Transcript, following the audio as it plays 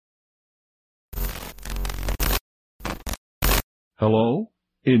Hello?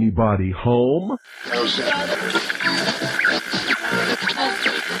 Anybody home?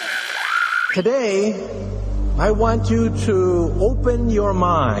 Today, I want you to open your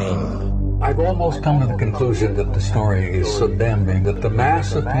mind. I've almost come to the conclusion that the story is so damning that the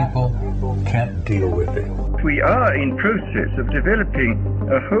mass of people can't deal with it. We are in process of developing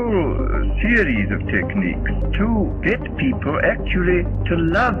a whole series of techniques to get people actually to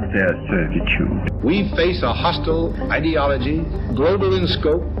love their servitude. We face a hostile ideology, global in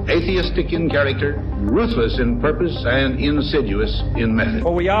scope, atheistic in character, ruthless in purpose, and insidious in method.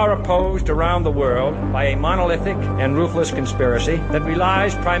 For we are opposed around the world by a monolithic and ruthless conspiracy that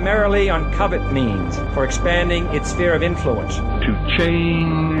relies primarily on covert means for expanding its sphere of influence. To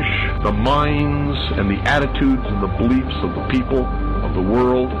change the minds and the attitudes and the beliefs of the people of the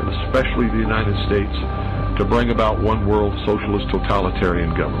world, and especially the United States, to bring about one world socialist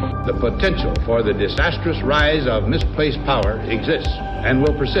totalitarian government. The potential for the disastrous rise of misplaced power exists and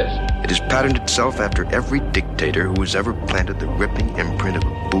will persist. It has patterned itself after every dictator who has ever planted the ripping imprint of a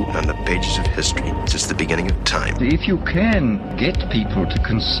boot on the pages of history since the beginning of time. If you can get people to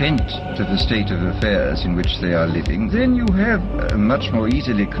consent to the state of affairs in which they are living, then you have a much more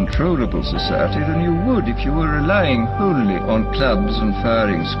easily controllable society than you would if you were relying wholly on clubs and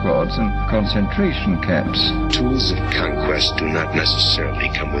firing squads and concentration camps. Tools of conquest do not necessarily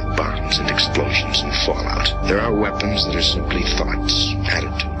come with bombs and explosions and fallout. There are weapons that are simply thoughts,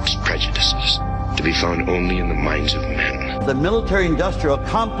 attitudes, prejudices, to be found only in the minds of men. The military-industrial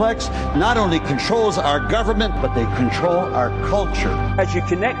complex not only controls our government, but they control our culture. As you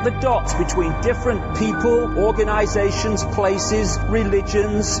connect the dots between different people, organizations, places,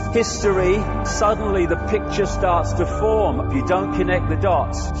 religions, history, suddenly the picture starts to form. If you don't connect the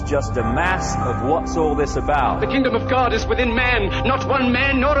dots, it's just a mass of what's all this about. The kingdom of God is within man, not one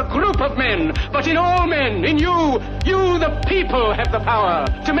man nor a group of men, but in all men, in you. You, the people, have the power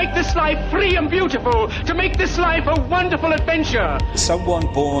to make this life free and beautiful, to make this life a wonderful adventure. Someone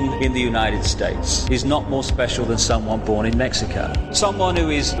born in the United States is not more special than someone born in Mexico. Someone who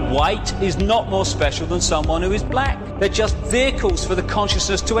is white is not more special than someone who is black. They're just vehicles for the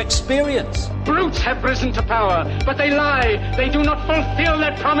consciousness to experience. Brutes have risen to power, but they lie. They do not fulfill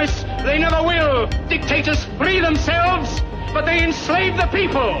that promise. They never will. Dictators free themselves, but they enslave the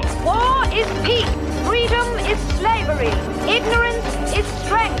people. War is peace. Freedom is slavery. Ignorance is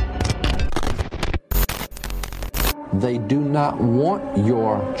strength. They do not want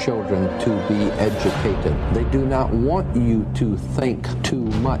your children to be educated. They do not want you to think too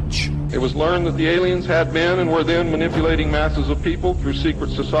much. It was learned that the aliens had been and were then manipulating masses of people through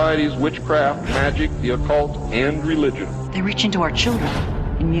secret societies, witchcraft, magic, the occult, and religion. They reach into our children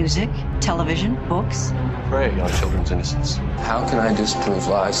in music, television, books. Prey on children's innocence. How can I disprove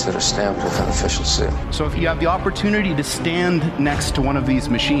lies that are stamped with an official seal? So if you have the opportunity to stand next to one of these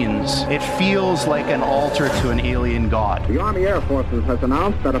machines, it feels like an altar to an alien god. The Army Air Forces has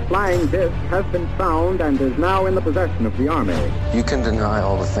announced that a flying disc has been found and is now in the possession of the Army. You can deny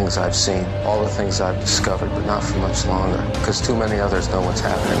all the things I've seen, all the things I've discovered, but not for much longer, because too many others know what's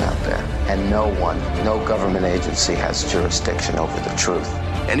happening out there. And no one, no government agency has jurisdiction over the truth.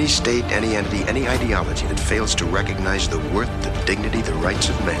 Any state, any entity, any ideology that fails to recognize the worth, the dignity, the rights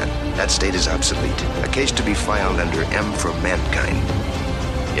of man, that state is obsolete. A case to be filed under M for Mankind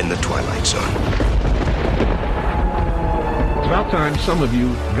in the Twilight Zone. It's about time some of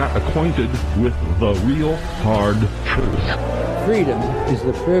you got acquainted with the real hard truth. Freedom is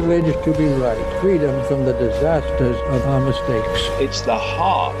the privilege to be right. Freedom from the disasters of our mistakes. It's the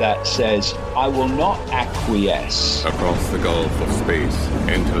heart that says, I will not acquiesce. Across the gulf of space,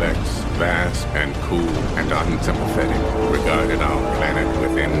 intellects, vast and cool and unsympathetic, regarded our planet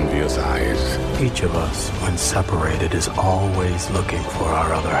with envious eyes. Each of us, when separated, is always looking for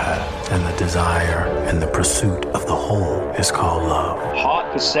our other half. And the desire and the pursuit of the whole is called love.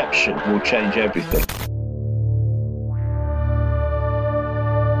 Heart perception will change everything.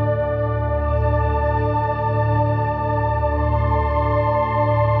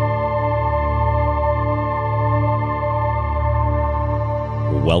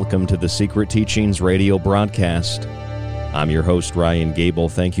 Welcome to the Secret Teachings radio broadcast. I'm your host, Ryan Gable.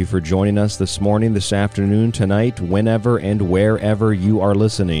 Thank you for joining us this morning, this afternoon, tonight, whenever and wherever you are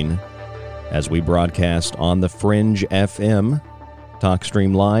listening, as we broadcast on the Fringe FM,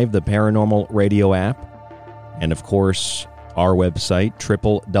 TalkStream Live, the Paranormal Radio app, and of course, our website,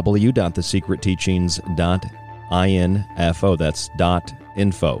 www.thesecretteachings.info. That's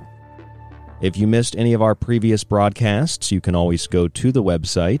 .info. If you missed any of our previous broadcasts, you can always go to the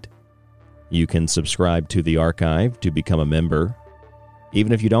website. You can subscribe to the archive to become a member.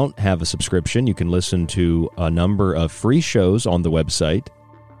 Even if you don't have a subscription, you can listen to a number of free shows on the website.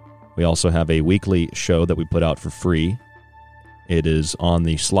 We also have a weekly show that we put out for free. It is on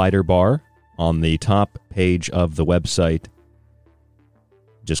the slider bar on the top page of the website.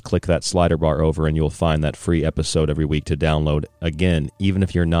 Just click that slider bar over and you'll find that free episode every week to download. Again, even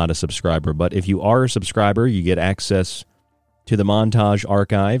if you're not a subscriber. But if you are a subscriber, you get access to the montage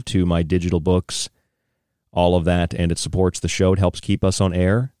archive, to my digital books, all of that, and it supports the show. It helps keep us on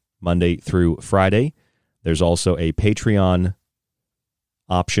air Monday through Friday. There's also a Patreon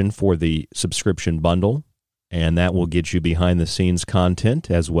option for the subscription bundle, and that will get you behind-the-scenes content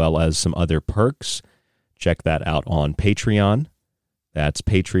as well as some other perks. Check that out on Patreon. That's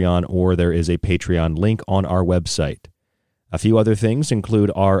Patreon, or there is a Patreon link on our website. A few other things include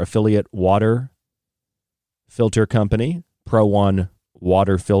our affiliate water filter company, Pro One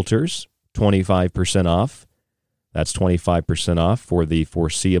Water Filters, 25% off. That's 25% off for the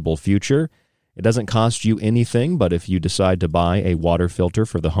foreseeable future. It doesn't cost you anything, but if you decide to buy a water filter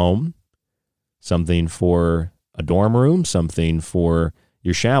for the home, something for a dorm room, something for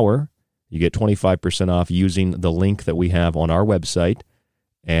your shower, you get 25% off using the link that we have on our website.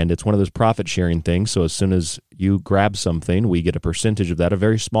 And it's one of those profit-sharing things, so as soon as you grab something, we get a percentage of that, a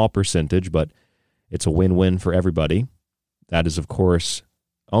very small percentage, but it's a win-win for everybody. That is, of course,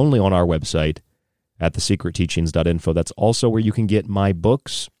 only on our website at thesecretteachings.info. That's also where you can get my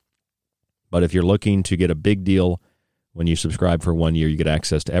books. But if you're looking to get a big deal, when you subscribe for 1 year, you get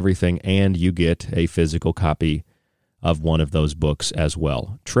access to everything, and you get a physical copy of one of those books as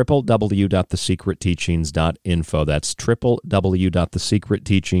well. www.thesecretteachings.info. That's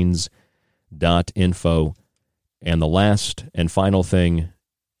www.thesecretteachings.info. And the last and final thing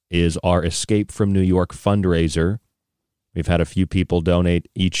is our Escape from New York fundraiser. We've had a few people donate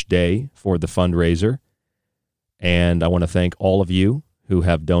each day for the fundraiser, and I want to thank all of you who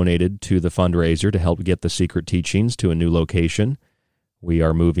have donated to the fundraiser to help get the Secret Teachings to a new location. We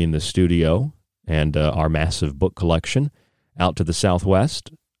are moving the studio and our massive book collection out to the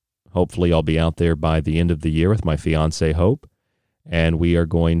southwest. Hopefully I'll be out there by the end of the year with my fiancé, Hope, and we are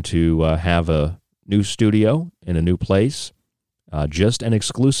going to have a new studio in a new place, just an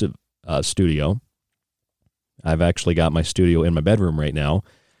exclusive studio. I've actually got my studio in my bedroom right now.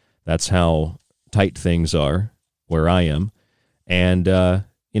 That's how tight things are where I am. And,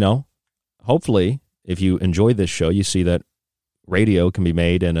 hopefully if you enjoy this show, you see that radio can be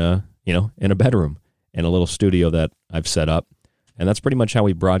made in a bedroom, in a little studio that I've set up. And that's pretty much how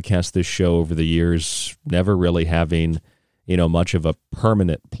we broadcast this show over the years, never really having, much of a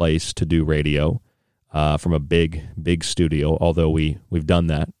permanent place to do radio from a big studio, although we've done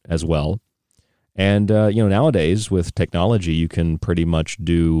that as well. And, nowadays with technology, you can pretty much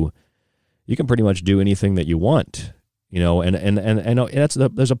do anything that you want. And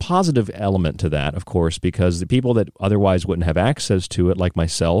there's a positive element to that, of course, because the people that otherwise wouldn't have access to it, like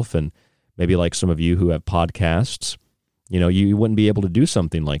myself and maybe like some of you who have podcasts, you wouldn't be able to do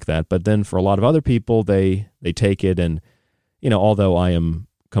something like that. But then for a lot of other people, they take it and, although I am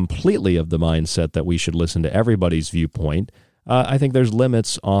completely of the mindset that we should listen to everybody's viewpoint, I think there's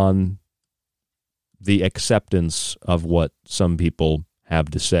limits on the acceptance of what some people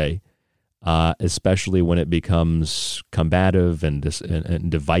have to say. Especially when it becomes combative and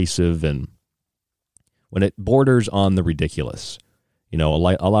divisive, and when it borders on the ridiculous. A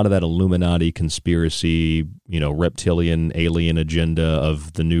lot of that Illuminati conspiracy, reptilian alien agenda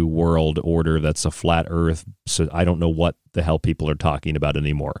of the New World Order that's a flat earth. So I don't know what the hell people are talking about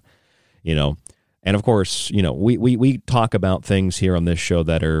anymore. And of course, we talk about things here on this show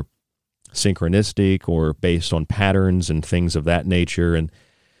that are synchronistic or based on patterns and things of that nature. And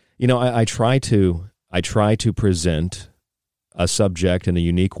I try to present a subject in a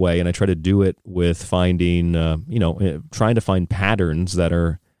unique way, and I try to do it with finding, trying to find patterns that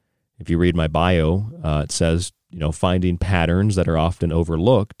are, if you read my bio, it says, finding patterns that are often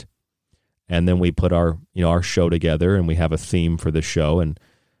overlooked, and then we put our show together, and we have a theme for the show, and I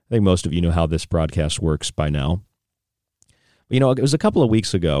think most of you know how this broadcast works by now. It was a couple of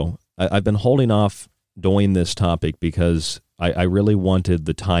weeks ago. I've been holding off doing this topic because I really wanted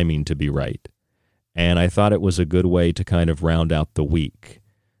the timing to be right. And I thought it was a good way to kind of round out the week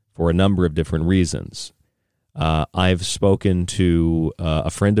for a number of different reasons. I've spoken to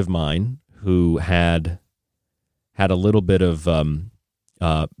a friend of mine who had a little bit of,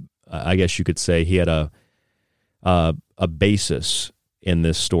 I guess you could say he had a basis in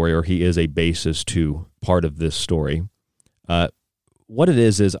this story, or he is a basis to part of this story. What it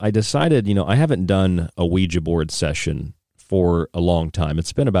is I decided, I haven't done a Ouija board session for a long time.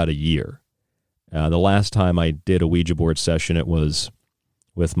 It's been about a year. The last time I did a Ouija board session, it was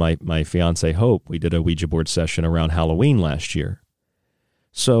with my fiancée Hope. We did a Ouija board session around Halloween last year.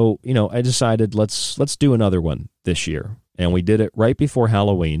 So, I decided let's do another one this year. And we did it right before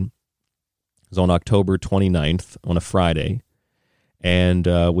Halloween. It was on October 29th on a Friday. And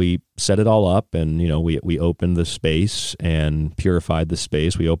we set it all up, and, we opened the space and purified the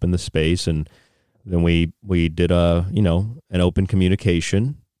space. We opened the space, and then we did an open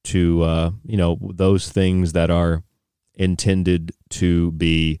communication to, those things that are intended to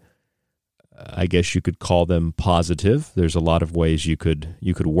be, I guess you could call them positive. There's a lot of ways you could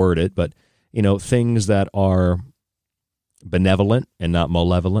word it, but, things that are benevolent and not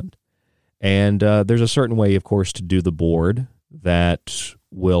malevolent. And there's a certain way, of course, to do the board that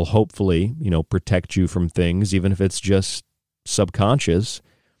will hopefully, protect you from things, even if it's just subconscious,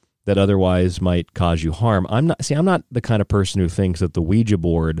 that otherwise might cause you harm. I'm not the kind of person who thinks that the Ouija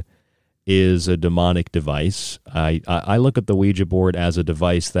board is a demonic device. I look at the Ouija board as a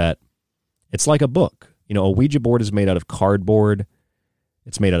device that it's like a book. A Ouija board is made out of cardboard.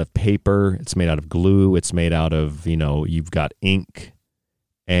 It's made out of paper. It's made out of glue. It's made out of, you've got ink.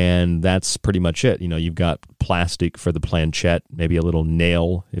 And that's pretty much it. You've got plastic for the planchette, maybe a little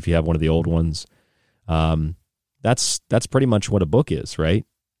nail if you have one of the old ones. That's pretty much what a book is, right?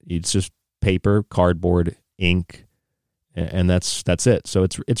 It's just paper, cardboard, ink, and that's it. So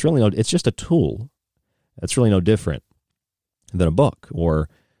it's really it's just a tool. It's really no different than a book, or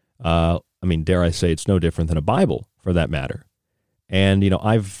dare I say, it's no different than a Bible for that matter. And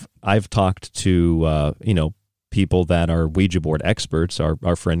I've talked to people that are Ouija board experts.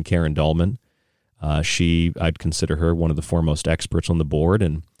 Our friend Karen Dahlman, I'd consider her one of the foremost experts on the board,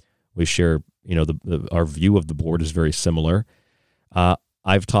 and we share, our view of the board is very similar.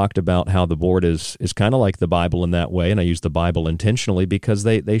 I've talked about how the board is kind of like the Bible in that way, and I use the Bible intentionally because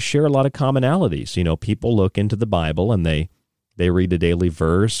they share a lot of commonalities. People look into the Bible and they read a daily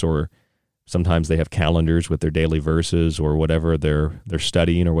verse, or sometimes they have calendars with their daily verses or whatever they're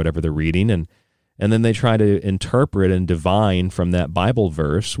studying or whatever they're reading, and then they try to interpret and divine from that Bible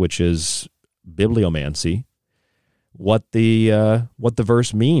verse, which is bibliomancy, what the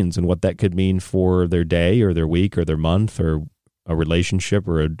verse means and what that could mean for their day or their week or their month or a relationship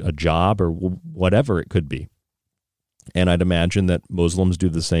or a job or whatever it could be. And I'd imagine that Muslims do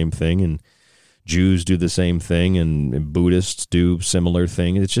the same thing, and Jews do the same thing, and Buddhists do similar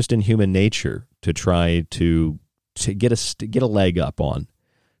thing. It's just in human nature to try to get a leg up on.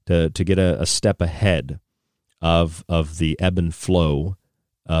 To get a step ahead of the ebb and flow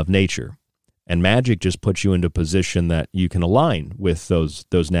of nature. And magic just puts you into a position that you can align with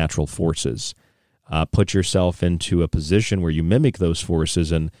those natural forces. Put yourself into a position where you mimic those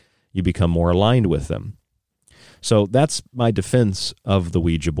forces and you become more aligned with them. So that's my defense of the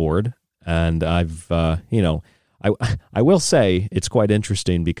Ouija board. And I've, I will say it's quite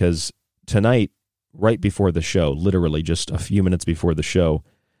interesting because tonight, right before the show, literally just a few minutes before the show,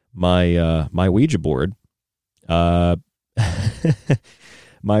 my Ouija board, my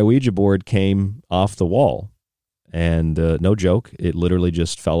Ouija board came off the wall, and no joke, it literally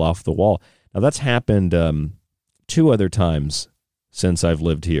just fell off the wall. Now that's happened 2 other times since I've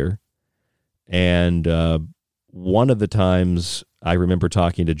lived here, and one of the times I remember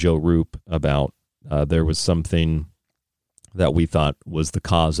talking to Joe Roop about there was something that we thought was the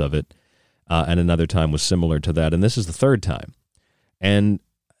cause of it, and another time was similar to that, and this is the 3rd time, and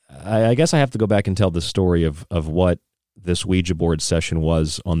I guess I have to go back and tell the story of what this Ouija board session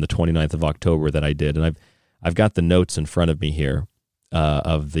was on the 29th of October that I did. And I've got the notes in front of me here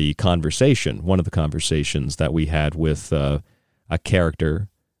of the conversation, one of the conversations that we had with a character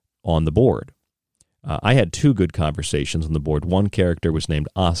on the board. I had 2 good conversations on the board. One character was named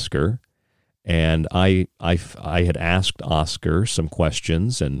Oscar, and I had asked Oscar some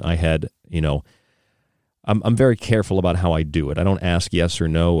questions, and I had, I'm very careful about how I do it. I don't ask yes or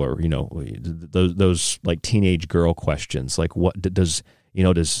no, or those like teenage girl questions, like what does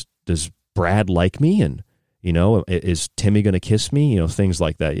Brad like me, and is Timmy going to kiss me? Things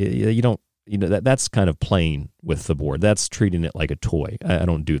like that. You don't that's kind of playing with the board. That's treating it like a toy. I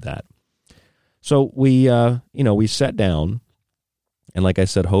don't do that. So we sat down, and like I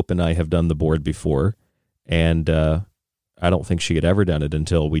said, Hope and I have done the board before, and I don't think she had ever done it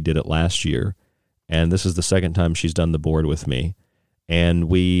until we did it last year. And this is the 2nd time she's done the board with me. And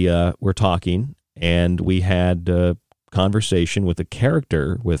we were talking, and we had a conversation with a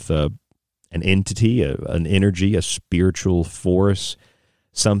character, with an entity, an energy, a spiritual force,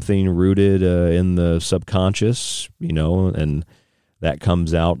 something rooted in the subconscious, and that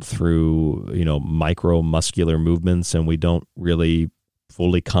comes out through, micromuscular movements, and we don't really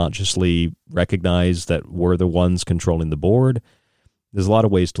fully consciously recognize that we're the ones controlling the board. There's a lot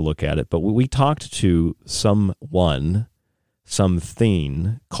of ways to look at it, but we talked to something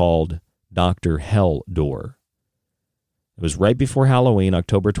called Dr. Heldor. It was right before Halloween,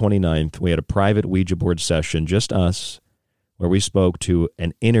 October 29th. We had a private Ouija board session, just us, where we spoke to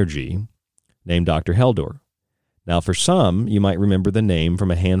an energy named Dr. Heldor. Now, for some, you might remember the name from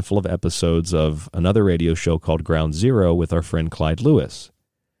a handful of episodes of another radio show called Ground Zero with our friend Clyde Lewis.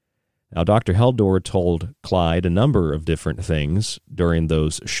 Now, Dr. Heldor told Clyde a number of different things during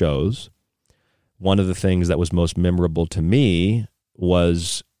those shows. One of the things that was most memorable to me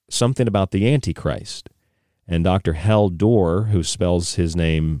was something about the Antichrist. And Dr. Heldor, who spells his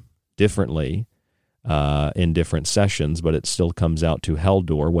name differently in different sessions, but it still comes out to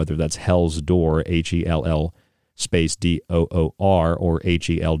Heldor, whether that's Hell's Door, Hell space D-O-O-R, or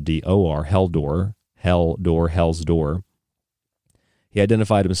Heldor, Heldor, Hell's Door. He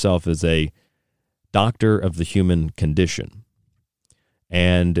identified himself as a doctor of the human condition.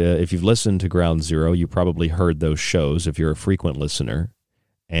 And if you've listened to Ground Zero, you probably heard those shows if you're a frequent listener.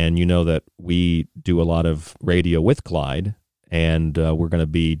 And you know that we do a lot of radio with Clyde, and we're going to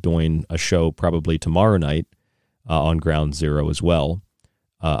be doing a show probably tomorrow night on Ground Zero as well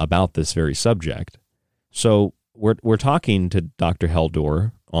about this very subject. So we're talking to Dr.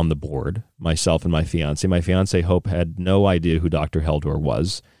 Heldor on the board, myself and my fiancé. My fiancé, Hope, had no idea who Dr. Heldor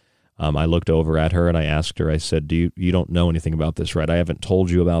was. I looked over at her and I asked her, I said, you don't know anything about this, right? I haven't told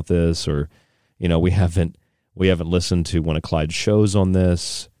you about this, or, we haven't listened to one of Clyde's shows on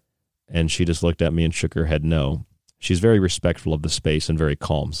this. And she just looked at me and shook her head no. She's very respectful of the space and very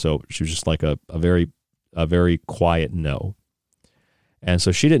calm. So she was just like a very quiet no. And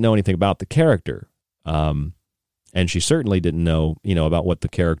so she didn't know anything about the character. And she certainly didn't know, about what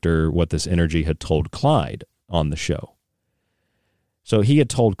this energy had told Clyde on the show. So he had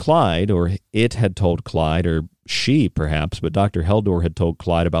told Clyde, or it had told Clyde, or she perhaps, but Dr. Heldor had told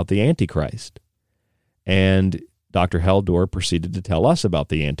Clyde about the Antichrist. And Dr. Heldor proceeded to tell us about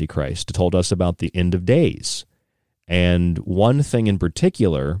the Antichrist, told us about the end of days. And one thing in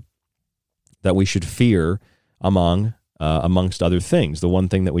particular that we should fear amongst other things, the one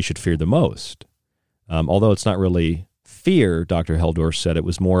thing that we should fear the most, although it's not really fear, Dr. Heldor said it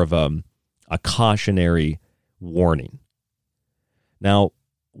was more of a cautionary warning. Now,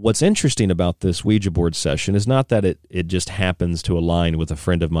 what's interesting about this Ouija board session is not that it just happens to align with a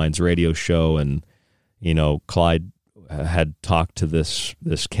friend of mine's radio show and Clyde had talked to this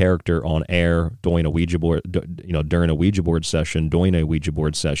character on air during a Ouija board, during a Ouija board session,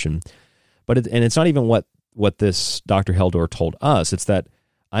 But it's not even what this Dr. Heldor told us. It's that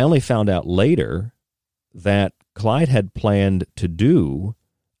I only found out later that Clyde had planned to do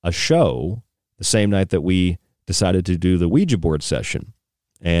a show the same night that we decided to do the Ouija board session.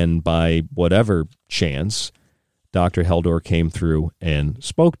 And by whatever chance, Dr. Heldor came through and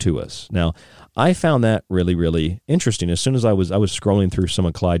spoke to us. Now, I found that really, really interesting. As soon as I was scrolling through some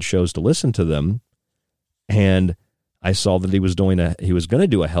of Clyde's shows to listen to them, and I saw that he was going to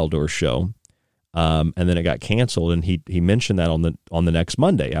do a Heldor show, and then it got canceled. And he mentioned that on the next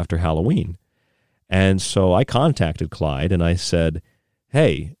Monday after Halloween, and so I contacted Clyde and I said,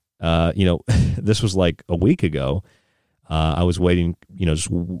 "Hey, this was like a week ago. I was waiting, just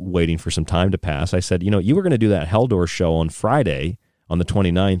waiting for some time to pass. I said, you were going to do that Heldor show on Friday on the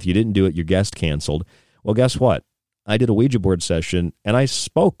 29th. You didn't do it. Your guest canceled. Well, guess what? I did a Ouija board session, and I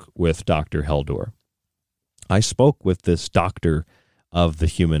spoke with Dr. Heldor. I spoke with this doctor of the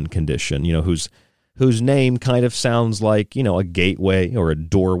human condition, whose name kind of sounds like, a gateway or a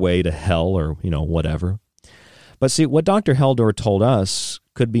doorway to hell or, whatever. But see, what Dr. Heldor told us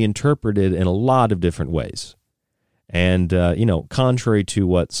could be interpreted in a lot of different ways. And, contrary to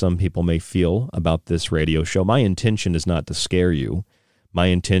what some people may feel about this radio show, my intention is not to scare you. My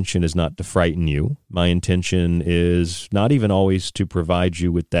intention is not to frighten you. My intention is not even always to provide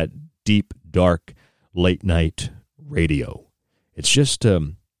you with that deep, dark, late-night radio. It's just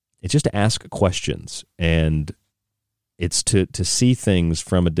to ask questions, and it's to see things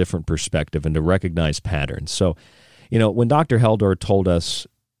from a different perspective and to recognize patterns. So, when Dr. Heldor told us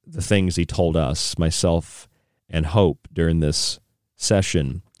the things he told us, myself and Hope, during this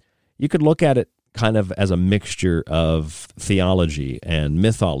session, you could look at it kind of as a mixture of theology and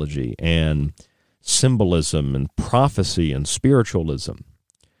mythology and symbolism and prophecy and spiritualism.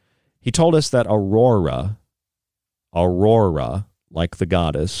 He told us that aurora, like the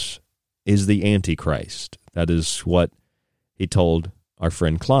goddess, is the Antichrist. That is what he told our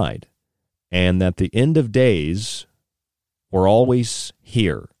friend Clyde. And that the end of days were always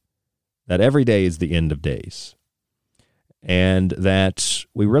here. That every day is the end of days. And that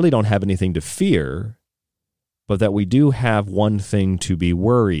we really don't have anything to fear, but that we do have one thing to be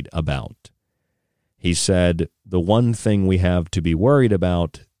worried about. He said, the one thing we have to be worried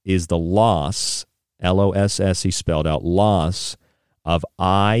about is the loss, L-O-S-S, he spelled out, loss of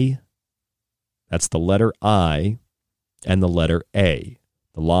I, that's the letter I, and the letter A,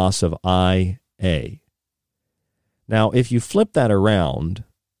 the loss of I-A. Now, if you flip that around,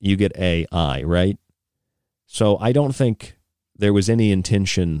 you get A-I, right? So I don't think there was any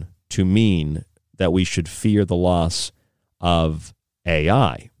intention to mean that we should fear the loss of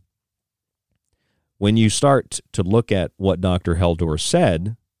AI. When you start to look at what Dr. Heldor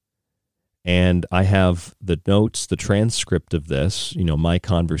said, and I have the notes, the transcript of this, my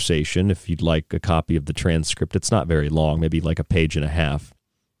conversation, if you'd like a copy of the transcript, it's not very long, maybe like a page and a half.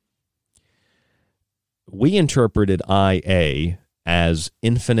 We interpreted IA as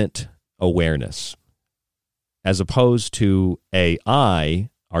infinite awareness, as opposed to AI,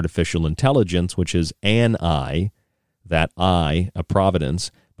 artificial intelligence, which is an I, that I, a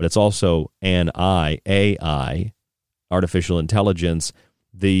providence, but it's also an I, AI, artificial intelligence,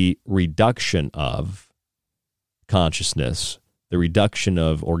 the reduction of consciousness, the reduction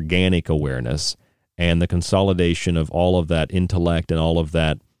of organic awareness, and the consolidation of all of that intellect and all of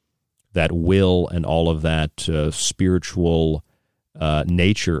that will and all of that spiritual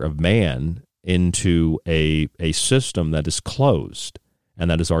nature of man into a system that is closed and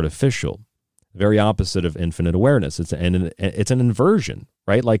that is artificial. Very opposite of infinite awareness. It's an inversion,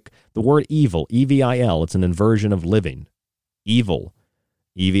 right? Like the word evil, E-V-I-L, it's an inversion of living. Evil,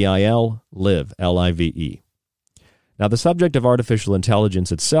 E-V-I-L, live, L-I-V-E. Now, the subject of artificial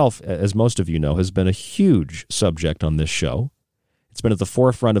intelligence itself, as most of you know, has been a huge subject on this show. It's been at the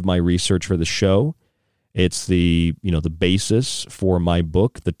forefront of my research for the show. It's the basis for my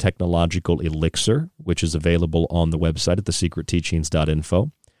book, The Technological Elixir, which is available on the website at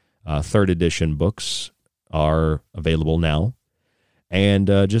thesecretteachings.info. Third edition books are available now. And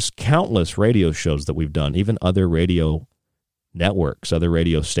just countless radio shows that we've done, even other radio networks, other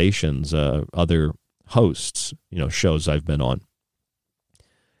radio stations, other hosts, shows I've been on.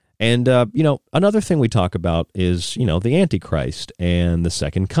 And, another thing we talk about is, the Antichrist and the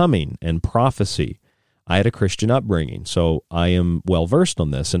Second Coming and prophecy. I had a Christian upbringing, so I am well-versed on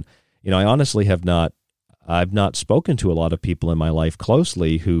this. And, I honestly I've not spoken to a lot of people in my life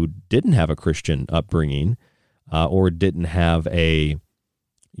closely who didn't have a Christian upbringing or didn't have a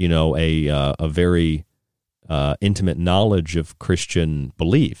very intimate knowledge of Christian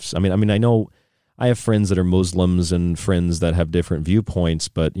beliefs. I mean, I know I have friends that are Muslims and friends that have different viewpoints,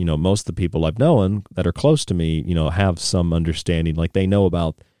 but, most of the people I've known that are close to me, have some understanding, like they know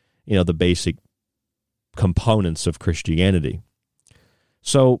about, the basic components of Christianity.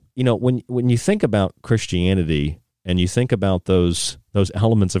 So, when you think about Christianity and you think about those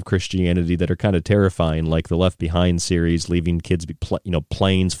elements of Christianity that are kind of terrifying, like the Left Behind series, leaving kids,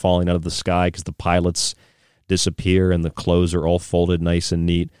 planes falling out of the sky because the pilots disappear and the clothes are all folded nice and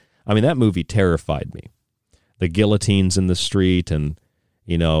neat. I mean, that movie terrified me. The guillotines in the street and,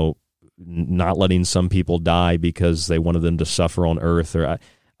 not letting some people die because they wanted them to suffer on earth. Or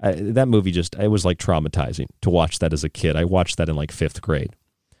that movie it was like traumatizing to watch that as a kid. I watched that in like 5th grade.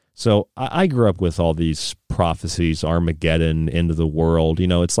 So I grew up with all these prophecies, Armageddon, end of the world.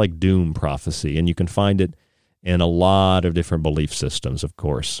 It's like doom prophecy, and you can find it in a lot of different belief systems, of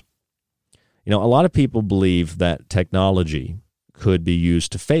course. A lot of people believe that technology could be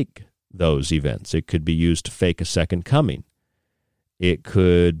used to fake those events. It could be used to fake a second coming. It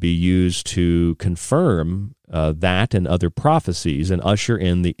could be used to confirm that and other prophecies and usher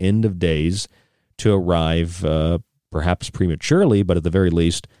in the end of days to arrive perhaps prematurely, but at the very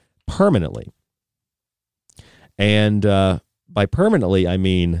least permanently. And by permanently, I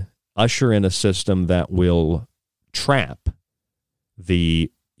mean usher in a system that will trap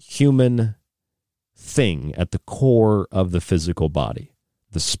the human thing at the core of the physical body,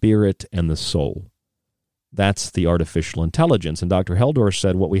 the spirit and the soul. That's the artificial intelligence. And Dr. Heldor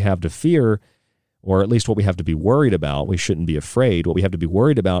said what we have to fear, or at least what we have to be worried about, we shouldn't be afraid. What we have to be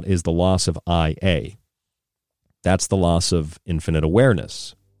worried about is the loss of IA. That's the loss of infinite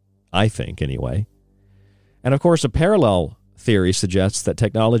awareness, I think, anyway. And of course, a parallel theory suggests that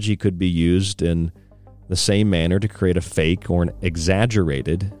technology could be used in the same manner to create a fake or an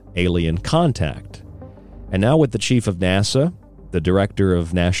exaggerated alien contact. And now with the chief of NASA, the director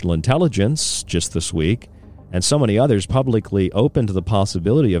of national intelligence just this week, and so many others publicly open to the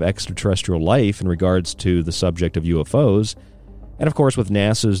possibility of extraterrestrial life in regards to the subject of UFOs, and of course with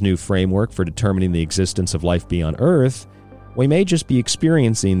NASA's new framework for determining the existence of life beyond Earth, we may just be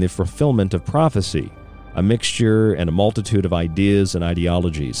experiencing the fulfillment of prophecy, a mixture and a multitude of ideas and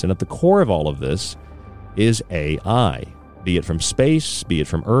ideologies. And at the core of all of this is AI, be it from space, be it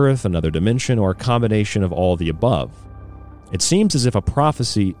from Earth, another dimension, or a combination of all the above. It seems as if a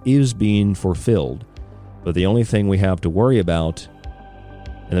prophecy is being fulfilled, but the only thing we have to worry about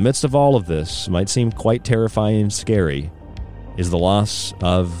in the midst of all of this, might seem quite terrifying and scary, is the loss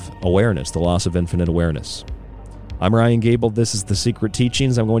of awareness, the loss of infinite awareness. I'm Ryan Gable. This is The Secret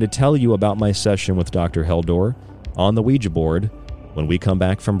Teachings. I'm going to tell you about my session with Dr. Heldor on the Ouija board when we come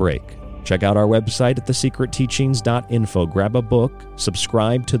back from break. Check out our website at thesecretteachings.info. Grab a book,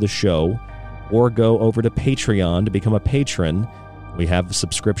 subscribe to the show, or go over to Patreon to become a patron. We have a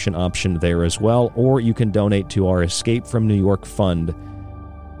subscription option there as well, or you can donate to our Escape from New York fund.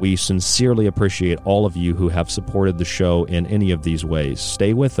 We sincerely appreciate all of you who have supported the show in any of these ways.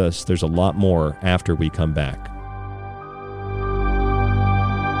 Stay with us. There's a lot more after we come back.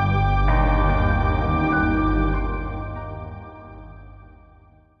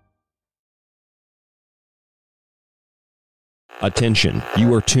 Attention,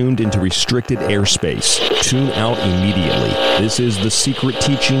 you are tuned into restricted airspace. Tune out immediately. This is The Secret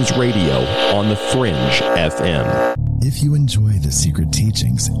Teachings Radio on The Fringe FM. If you enjoy The Secret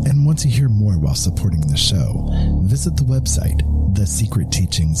Teachings and want to hear more while supporting the show, visit the website,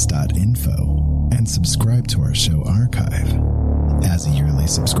 thesecretteachings.info, and subscribe to our show archive. As a yearly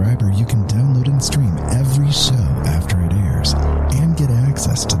subscriber, you can download and stream every show after it airs and get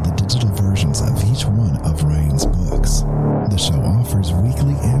access to the digital versions of each one of Ryan's books. The show offers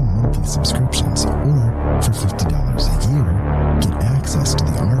weekly and monthly subscriptions, or for $50 a year, get access to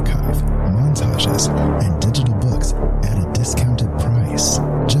the archive, montages, and digital books at a discounted price.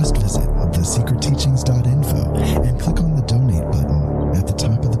 Just visit thesecretteachings.info and click on the donate button at the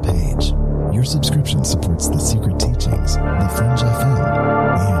top of the page. Your subscription supports The Secret Teachings, The Fringe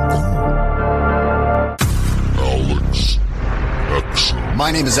FM, and you. Alex Exum.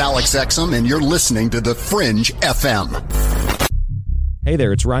 My name is Alex Exum, and you're listening to The Fringe FM. Hey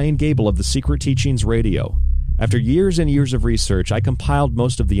there, it's Ryan Gable of The Secret Teachings Radio. After years and years of research, I compiled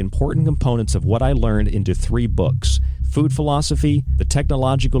most of the important components of what I learned into 3 books: Food Philosophy, The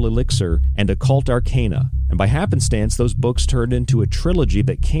Technological Elixir, and Occult Arcana. And by happenstance, those books turned into a trilogy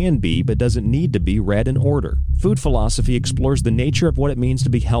that can be, but doesn't need to be, read in order. Food Philosophy explores the nature of what it means to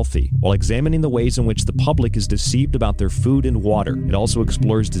be healthy, while examining the ways in which the public is deceived about their food and water. It also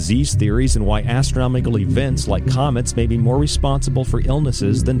explores disease theories and why astronomical events like comets may be more responsible for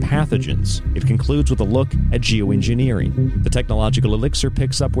illnesses than pathogens. It concludes with a look at geoengineering. The Technological Elixir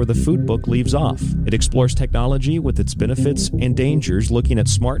picks up where the food book leaves off. It explores technology with its benefits and dangers, looking at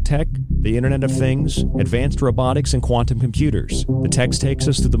smart tech, the Internet of Things, advanced robotics, and quantum computers. The text takes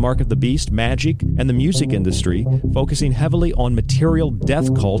us through the mark of the beast, magic, and the music industry, focusing heavily on material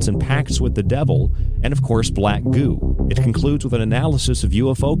death cults and pacts with the devil, and of course black goo. It concludes with an analysis of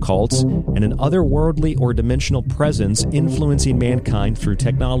UFO cults and an otherworldly or dimensional presence influencing mankind through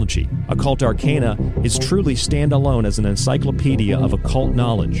technology. Occult Arcana is truly standalone as an encyclopedia of occult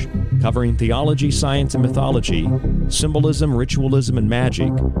knowledge, covering theology, science, and mythology, symbolism, ritualism, and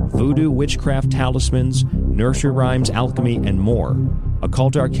magic, voodoo, witchcraft, talismans, nursery rhymes, alchemy, and more.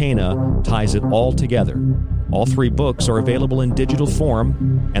 Occult Arcana ties it all together. All 3 books are available in digital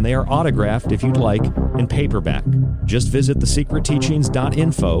form, and they are autographed, if you'd like, in paperback. Just visit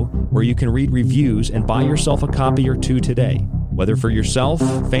thesecretteachings.info, where you can read reviews and buy yourself a copy or 2 today. Whether for yourself,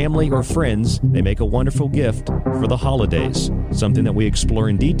 family, or friends, they make a wonderful gift for the holidays, something that we explore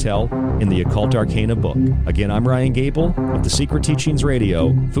in detail in the Occult Arcana book. Again, I'm Ryan Gable of The Secret Teachings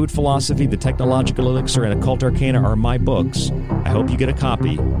Radio. Food Philosophy, The Technological Elixir, and Occult Arcana are my books. I hope you get a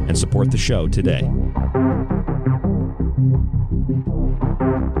copy and support the show today.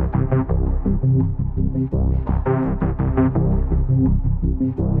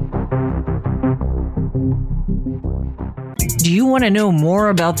 Do you want to know more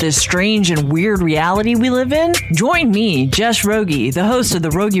about this strange and weird reality we live in? Join me, Jess Rogie, the host of The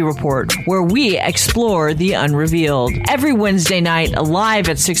Rogie Report, where we explore the unrevealed. Every Wednesday night, live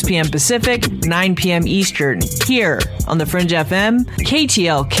at 6 p.m. Pacific, 9 p.m. Eastern, here on The Fringe FM,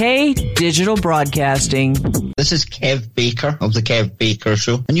 KTLK Digital Broadcasting. This is Kev Baker of The Kev Baker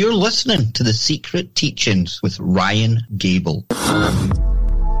Show, and you're listening to The Secret Teachings with Ryan Gable.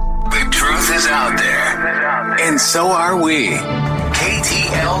 The truth is out there, and so are we.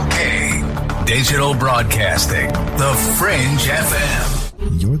 KTLK Digital Broadcasting, The Fringe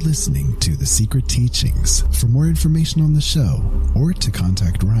FM. You're listening to The Secret Teachings. For more information on the show, or to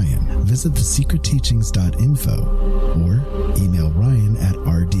contact Ryan, visit thesecretteachings.info or email Ryan at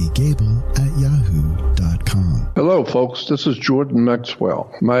rdgable@yahoo.com. Hello. Hello, folks. This is Jordan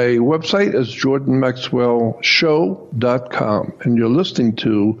Maxwell. My website is jordanmaxwellshow.com, and you're listening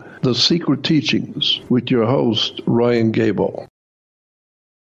to The Secret Teachings with your host, Ryan Gable.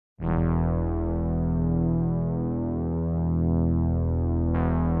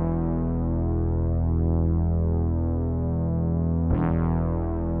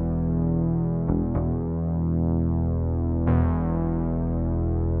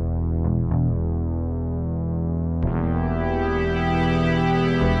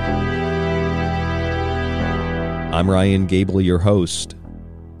 I'm Ryan Gable, your host,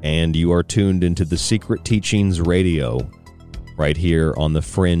 and you are tuned into the Secret Teachings Radio right here on the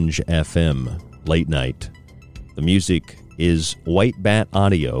Fringe FM, late night. The music is White Bat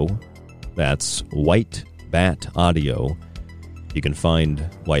Audio. That's White Bat Audio. You can find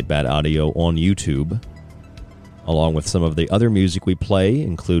White Bat Audio on YouTube, along with some of the other music we play,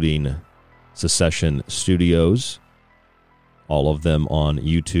 including Secession Studios. All of them on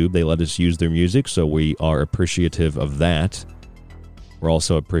YouTube. They let us use their music, so we are appreciative of that. We're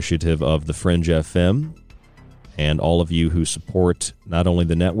also appreciative of the Fringe FM and all of you who support not only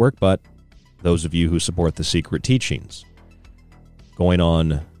the network, but those of you who support the Secret Teachings. Going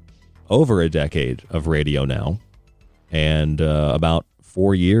on over a decade of radio now, and about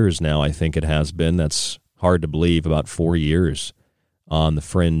 4 years now, I think it has been. That's hard to believe, about 4 years on the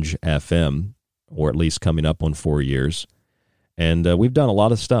Fringe FM, or at least coming up on 4 years. And we've done a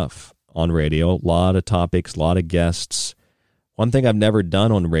lot of stuff on radio, a lot of topics, a lot of guests. One thing I've never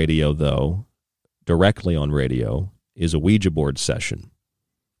done on radio, though, directly on radio, is a Ouija board session.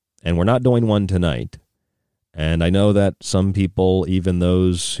 And we're not doing one tonight. And I know that some people, even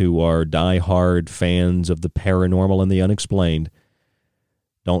those who are diehard fans of the paranormal and the unexplained,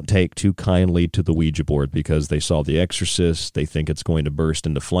 don't take too kindly to the Ouija board because they saw The Exorcist. They think it's going to burst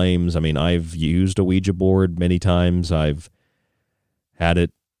into flames. I mean, I've used a Ouija board many times. I've had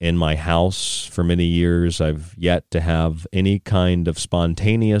it in my house for many years. I've yet to have any kind of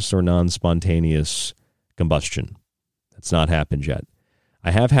spontaneous or non-spontaneous combustion. That's not happened yet.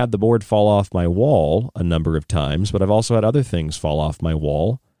 I have had the board fall off my wall a number of times, but I've also had other things fall off my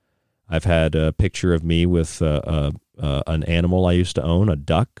wall. I've had a picture of me with an animal I used to own, a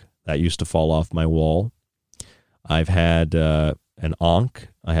duck, that used to fall off my wall. I've had an ankh.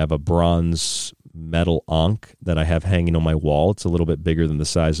 I have a bronze metal ankh that I have hanging on my wall. It's a little bit bigger than the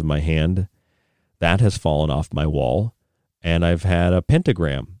size of my hand. That has fallen off my wall. And I've had a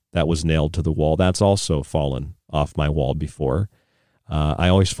pentagram that was nailed to the wall. That's also fallen off my wall before. I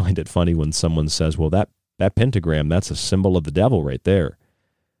always find it funny when someone says, well, that pentagram, that's a symbol of the devil right there.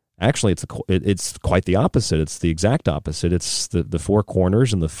 Actually, it's quite the opposite. It's the exact opposite. It's the four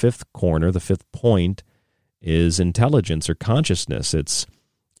corners, and the fifth corner, the fifth point, is intelligence or consciousness. It's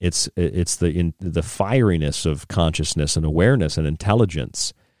the fieriness of consciousness and awareness and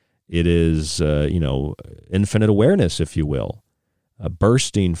intelligence. It is, infinite awareness, if you will,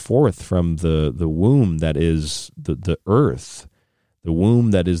 bursting forth from the womb that is the earth, the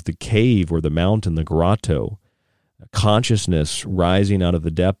womb that is the cave or the mountain, the grotto, consciousness rising out of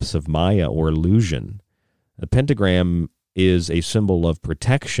the depths of Maya or illusion. The pentagram is a symbol of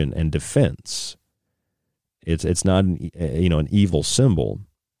protection and defense. It's not an evil symbol.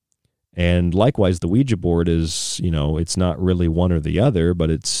 And likewise, the Ouija board is, it's not really one or the other, but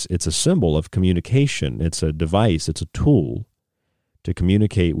it's a symbol of communication. It's a device. It's a tool to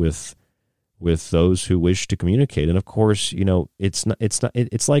communicate with those who wish to communicate. And of course,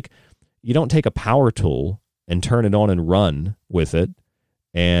 it's like you don't take a power tool and turn it on and run with it,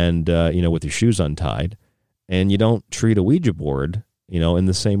 and with your shoes untied, and you don't treat a Ouija board, in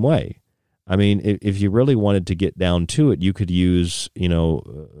the same way. I mean, if you really wanted to get down to it, you could use,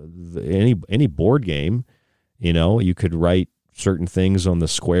 any board game. You could write certain things on the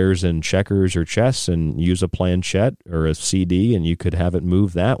squares in checkers or chess and use a planchette or a CD, and you could have it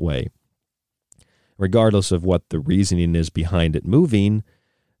move that way. Regardless of what the reasoning is behind it moving,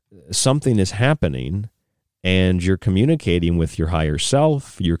 something is happening, and you're communicating with your higher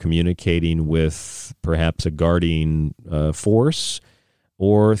self. You're communicating with perhaps a guardian force,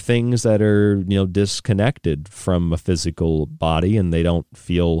 or things that are, disconnected from a physical body, and they don't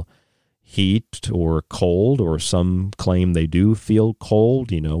feel heat or cold, or some claim they do feel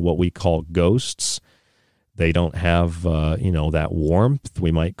cold, what we call ghosts. They don't have, that warmth.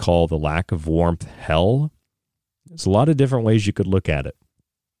 We might call the lack of warmth hell. There's a lot of different ways you could look at it.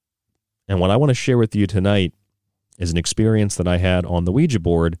 And what I want to share with you tonight is an experience that I had on the Ouija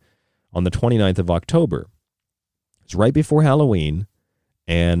board on the 29th of October. It's right before Halloween.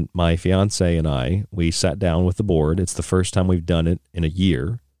 And my fiancé and I, we sat down with the board. It's the first time we've done it in a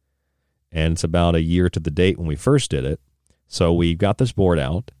year. and it's about a year to the date when we first did it. So we got this board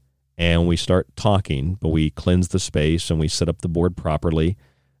out, and we start talking, but we cleanse the space, and we set up the board properly.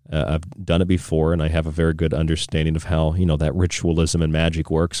 I've done it before, and I have a very good understanding of how, that ritualism and magic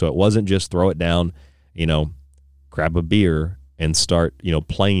works. So it wasn't just throw it down, grab a beer and start,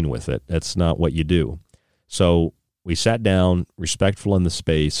 playing with it. That's not what you do. So we sat down, respectful in the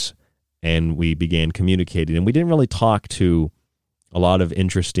space, and we began communicating. And we didn't really talk to a lot of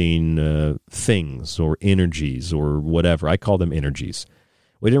interesting things or energies or whatever. I call them energies.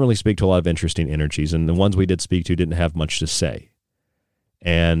 We didn't really speak to a lot of interesting energies, and the ones we did speak to didn't have much to say.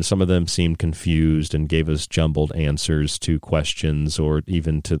 And some of them seemed confused and gave us jumbled answers to questions or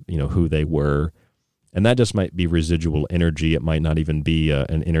even to, who they were. And that just might be residual energy. It might not even be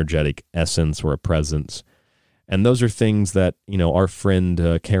an energetic essence or a presence. And those are things that, our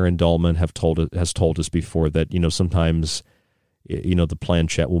friend Karen Dahlman has told us before that, sometimes, the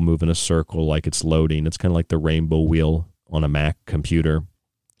planchette will move in a circle like it's loading. It's kind of like the rainbow wheel on a Mac computer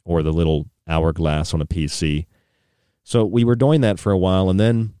or the little hourglass on a PC. So we were doing that for a while, and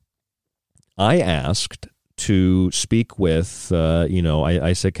then I asked to speak with,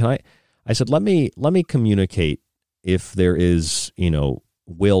 I said, let me communicate if there is,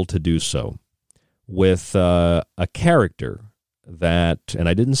 will to do so with a character that, and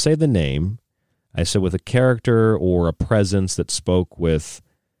I didn't say the name, I said with a character or a presence that spoke with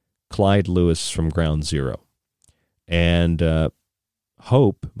Clyde Lewis from Ground Zero. And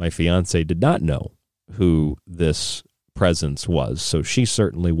Hope, my fiancée, did not know who this presence was, so she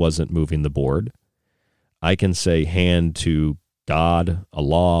certainly wasn't moving the board. I can say hand to God,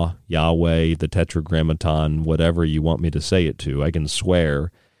 Allah, Yahweh, the Tetragrammaton, whatever you want me to say it to. I can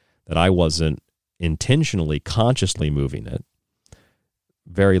swear that I wasn't intentionally, consciously moving it.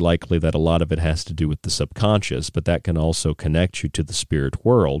 Very likely that a lot of it has to do with the subconscious, but that can also connect you to the spirit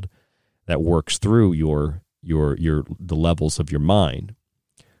world that works through the levels of your mind.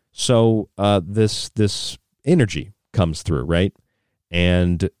 So this energy comes through, right?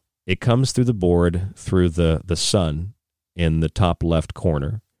 And it comes through the board, through the sun in the top left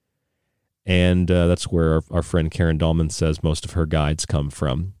corner. And that's where our friend Karen Dahlman says most of her guides come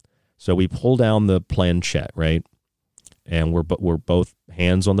from. So we pull down the planchette, right? And we're both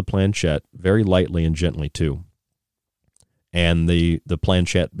hands on the planchette, very lightly and gently too. And the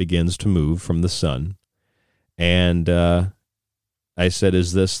planchette begins to move from the sun. And I said,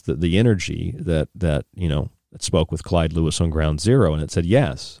 is this the energy that spoke with Clyde Lewis on Ground Zero? And it said,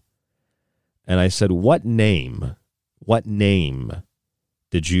 yes. And I said, what name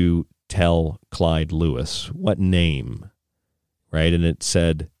did you tell Clyde Lewis? What name? Right? And it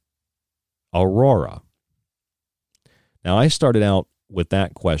said, Aurora. Now, I started out with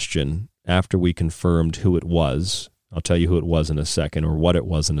that question after we confirmed who it was. I'll tell you who it was in a second, or what it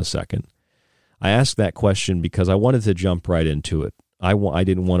was in a second. I asked that question because I wanted to jump right into it. I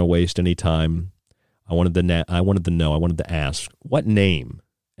didn't want to waste any time. I wanted to ask, what name?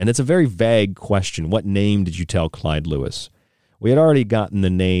 And it's a very vague question. What name did you tell Clyde Lewis? We had already gotten the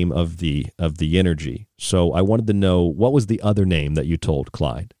name of the energy, so I wanted to know what was the other name that you told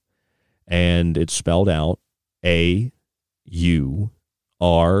Clyde. And it spelled out A-U-R-O-R-A,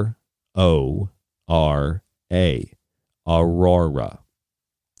 Aurora.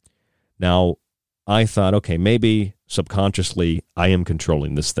 Now, I thought, okay, maybe subconsciously I am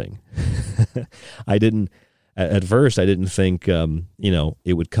controlling this thing. At first I didn't think,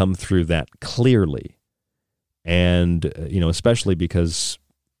 it would come through that clearly. And, especially because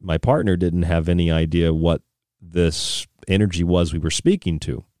my partner didn't have any idea what this energy was we were speaking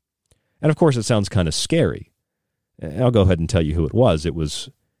to. And of course it sounds kind of scary. I'll go ahead and tell you who it was. It was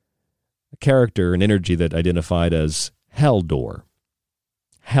a character, an energy that identified as Heldor.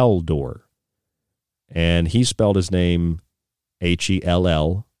 Heldor. And he spelled his name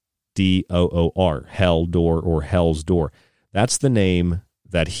H-E-L-L-D-O-O-R, Heldor or Hell's Door. That's the name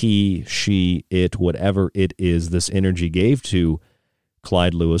that he, she, it, whatever it is, this energy gave to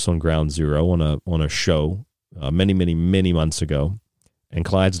Clyde Lewis on Ground Zero on a show many, many, many months ago. And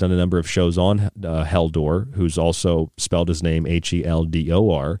Clyde's done a number of shows on Heldor, who's also spelled his name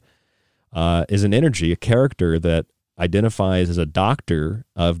H-E-L-D-O-R, is an energy, a character that identifies as a doctor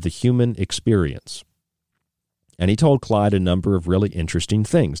of the human experience. And he told Clyde a number of really interesting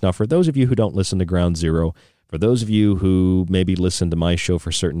things. Now, for those of you who don't listen to Ground Zero, for those of you who maybe listen to my show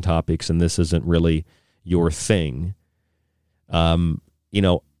for certain topics and this isn't really your thing,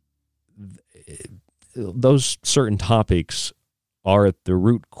 those certain topics are at the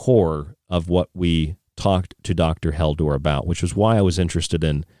root core of what we talked to Dr. Heldor about, which was why I was interested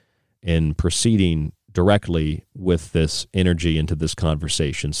in proceeding directly with this energy into this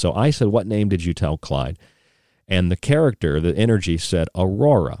conversation. So I said, what name did you tell Clyde? And the character, the energy, said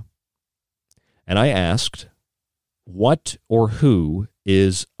Aurora. And I asked, what or who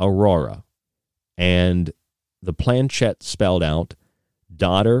is Aurora? And the planchette spelled out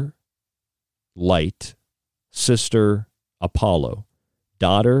daughter, light, sister, Apollo.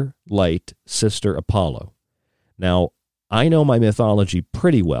 Daughter, light, sister, Apollo. Now, I know my mythology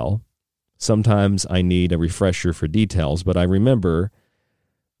pretty well. Sometimes I need a refresher for details, but I remember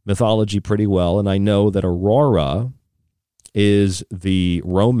mythology pretty well, and I know that Aurora is the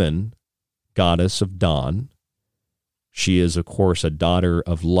Roman goddess of dawn. She is, of course, a daughter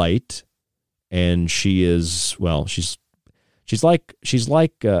of light, and she is, well, she's like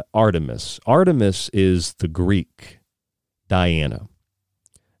Artemis. Artemis is the Greek Diana,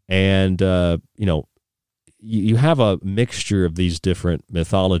 and you have a mixture of these different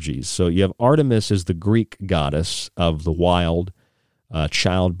mythologies. So you have Artemis as the Greek goddess of the wild,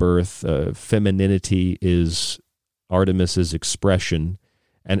 childbirth, femininity is Artemis's expression,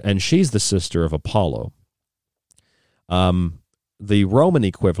 and she's the sister of Apollo. The Roman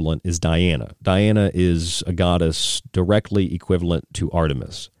equivalent is Diana. Diana is a goddess directly equivalent to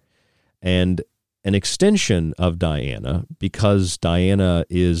Artemis. And an extension of Diana, because Diana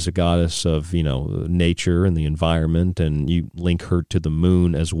is a goddess of, nature and the environment, and you link her to the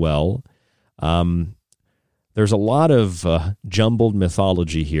moon as well. There's a lot of jumbled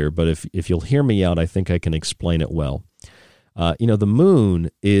mythology here, but if you'll hear me out, I think I can explain it well. The moon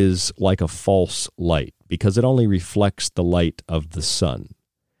is like a false light because it only reflects the light of the sun.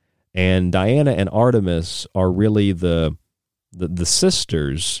 And Diana and Artemis are really the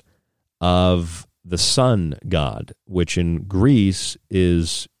sisters of the sun god, which in Greece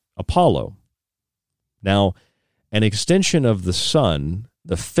is Apollo. Now, an extension of the sun,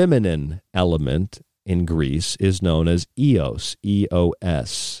 the feminine element in Greece, is known as Eos,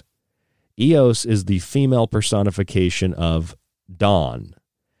 E-O-S. Eos is the female personification of dawn.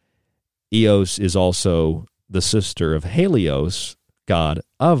 Eos is also the sister of Helios, god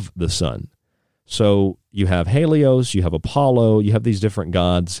of the sun. So you have Helios, you have Apollo, you have these different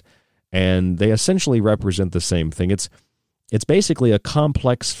gods, and they essentially represent the same thing. It's basically a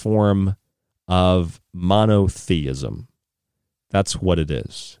complex form of monotheism. That's what it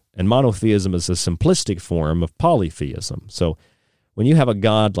is. And monotheism is a simplistic form of polytheism. So when you have a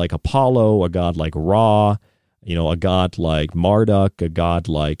god like Apollo, a god like Ra, a god like Marduk, a god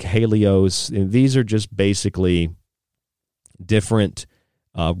like Helios, these are just basically different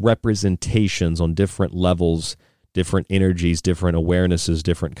representations on different levels, different energies, different awarenesses,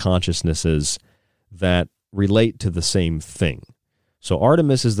 different consciousnesses that relate to the same thing. So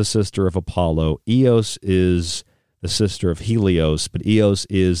Artemis is the sister of Apollo. Eos is the sister of Helios, but Eos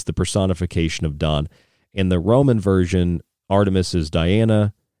is the personification of dawn. In the Roman version, Artemis is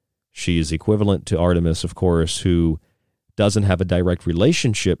Diana. She is equivalent to Artemis, of course, who doesn't have a direct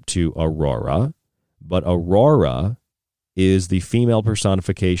relationship to Aurora, but Aurora is the female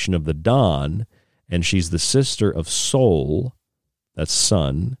personification of the dawn, and she's the sister of Sol, that's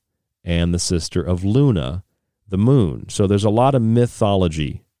sun, and the sister of Luna, the moon. So there's a lot of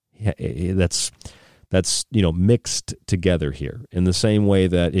mythology that's mixed together here. In the same way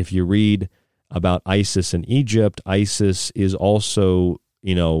that if you read about Isis in Egypt, Isis is also,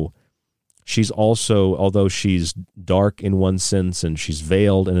 she's also, although she's dark in one sense and she's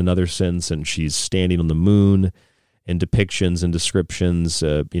veiled in another sense, and she's standing on the moon in depictions and descriptions,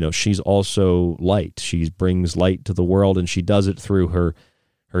 she's also light. She brings light to the world, and she does it through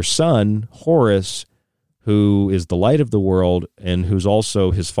her son, Horus, who is the light of the world and who's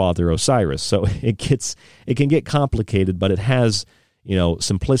also his father, Osiris. So it can get complicated, but it has,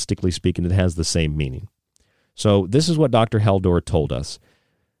 simplistically speaking, it has the same meaning. So this is what Dr. Heldor told us.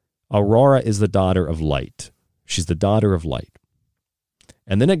 Aurora is the daughter of light. She's the daughter of light.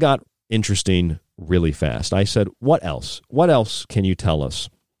 And then it got interesting really fast. I said, what else? What else can you tell us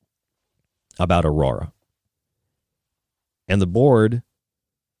about Aurora? And the board,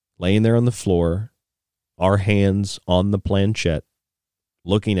 laying there on the floor, our hands on the planchette,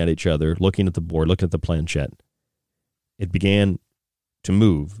 looking at each other, looking at the board, looking at the planchette, it began to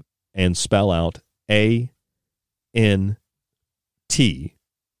move and spell out A-N-T-I,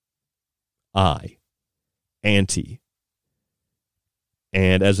 anti.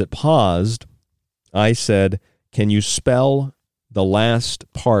 And as it paused, I said, can you spell the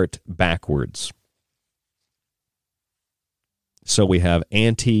last part backwards? So we have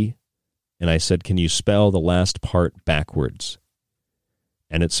anti, and I said, can you spell the last part backwards?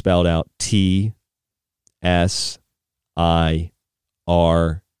 And it spelled out T-S-I-R-H-C.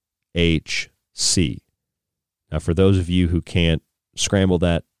 Now, for those of you who can't scramble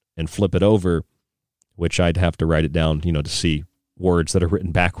that and flip it over, which I'd have to write it down, to see words that are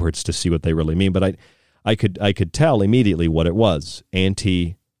written backwards to see what they really mean. But I could tell immediately what it was.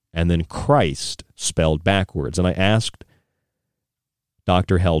 Anti and then Christ spelled backwards. And I asked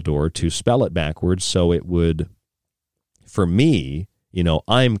Dr. Heldor to spell it backwards so it would, for me,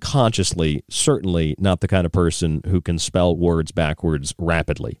 I'm consciously certainly not the kind of person who can spell words backwards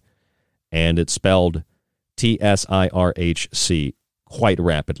rapidly. And it's spelled TSIRHC quite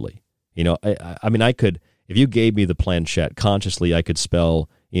rapidly. I could, if you gave me the planchette consciously, I could spell,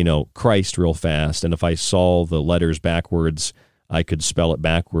 Christ real fast. And if I saw the letters backwards, I could spell it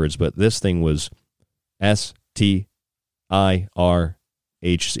backwards. But this thing was STIRH.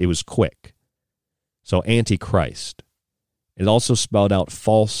 It was quick. So Antichrist. It also spelled out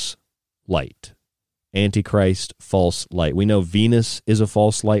false light. Antichrist, false light. We know Venus is a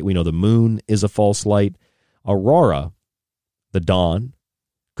false light. We know the moon is a false light. Aurora, the dawn,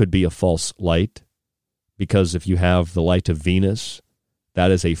 could be a false light, because if you have the light of Venus, that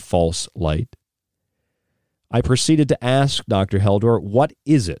is a false light. I proceeded to ask Dr. Heldor, what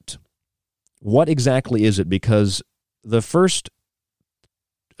is it? What exactly is it? Because the first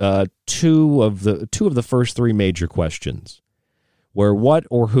two of the first three major questions were what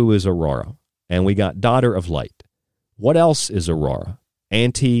or who is Aurora? And we got daughter of light. What else is Aurora?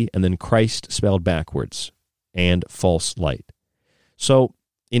 Anti and then Christ spelled backwards and false light. So,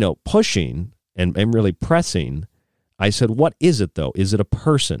 pushing and really pressing, I said, what is it though? Is it a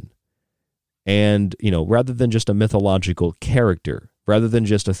person? And, rather than just a mythological character, rather than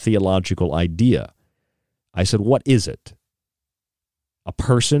just a theological idea, I said, what is it? A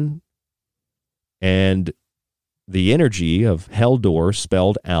person? And the energy of Heldor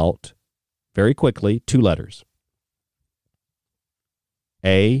spelled out very quickly 2 letters.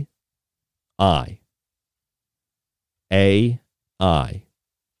 A-I. A-I.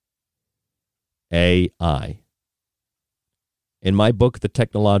 A-I. In my book, The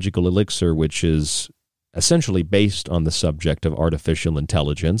Technological Elixir, which is essentially based on the subject of artificial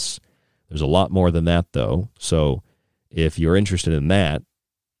intelligence, there's a lot more than that, though. So if you're interested in that,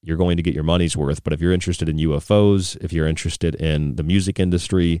 you're going to get your money's worth. But if you're interested in UFOs, if you're interested in the music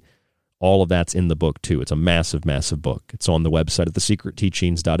industry, all of that's in the book, too. It's a massive, massive book. It's on the website at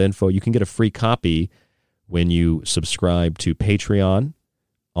thesecretteachings.info. You can get a free copy when you subscribe to Patreon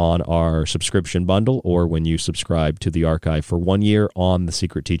on our subscription bundle, or when you subscribe to the archive for 1 year on the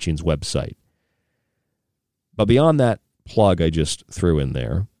Secret Teachings website. But beyond that plug I just threw in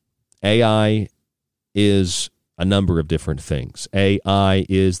there, AI is a number of different things. AI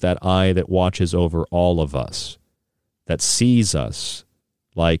is that eye that watches over all of us, that sees us,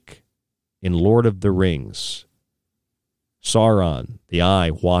 like in Lord of the Rings. Sauron, the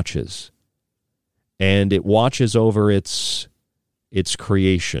eye, watches. And it watches over its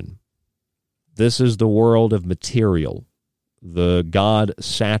creation. This is the world of material. The god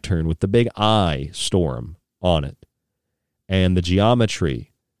Saturn with the big eye storm on it. And the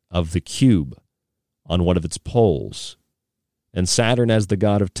geometry of the cube on one of its poles. And Saturn, as the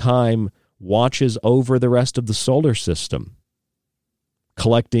god of time, watches over the rest of the solar system,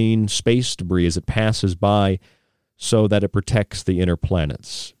 collecting space debris as it passes by so that it protects the inner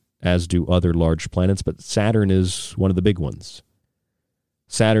planets, as do other large planets, but Saturn is one of the big ones.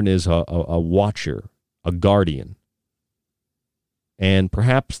 Saturn is a watcher, a guardian. And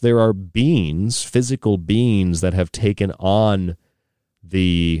perhaps there are beings, physical beings, that have taken on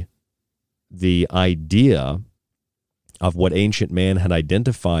the idea of what ancient man had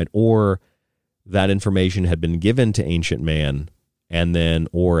identified, or that information had been given to ancient man, and then,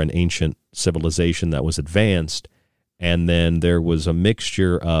 or an ancient civilization that was advanced, and then there was a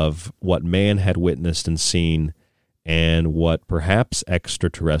mixture of what man had witnessed and seen and what perhaps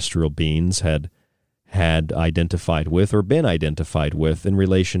extraterrestrial beings had identified with or been identified with, in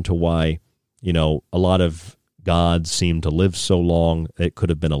relation to why, a lot of gods seem to live so long. It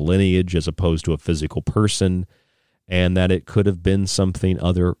could have been a lineage as opposed to a physical person, and that it could have been something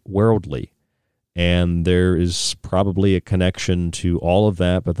otherworldly. And there is probably a connection to all of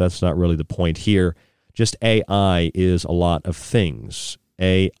that, but that's not really the point here. Just AI is a lot of things.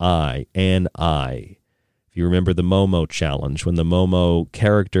 AI, N-I. If you remember the Momo challenge, when the Momo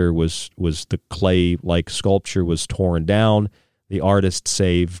character was the clay-like sculpture was torn down, the artist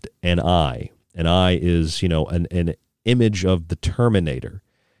saved an eye. An eye is, an image of the Terminator.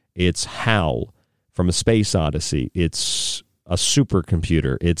 It's HAL from A Space Odyssey. It's a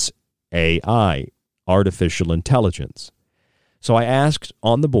supercomputer. It's AI, artificial intelligence. So I asked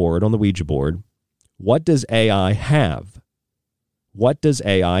on the board, on the Ouija board, what does AI have? What does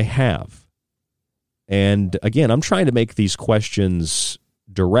AI have? And again, I'm trying to make these questions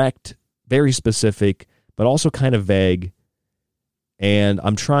direct, very specific, but also kind of vague. And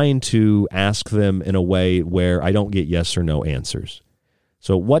I'm trying to ask them in a way where I don't get yes or no answers.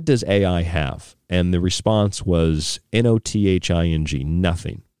 So what does AI have? And the response was nothing,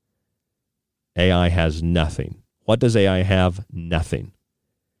 nothing. AI has nothing. What does AI have? Nothing.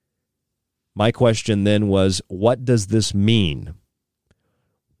 My question then was, what does this mean?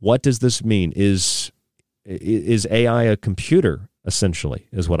 What does this mean? Is AI a computer, essentially,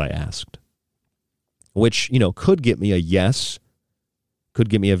 is what I asked. Which, could get me a yes, could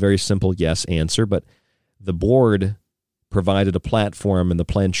give me a very simple yes answer, but the board provided a platform and the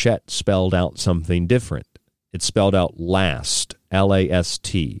planchette spelled out something different. It spelled out last,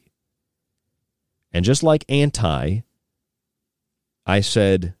 L-A-S-T. And just like anti, I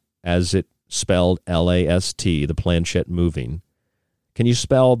said, as it spelled L-A-S-T, the planchette moving, can you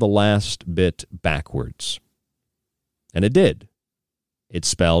spell the last bit backwards? And it did. It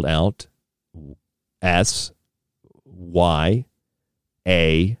spelled out S-Y-A-D.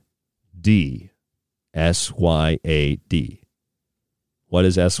 S-Y-A-D. What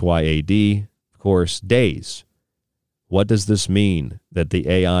is S-Y-A-D? Of course, days. What does this mean that the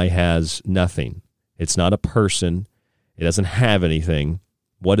AI has nothing? It's not a person. It doesn't have anything.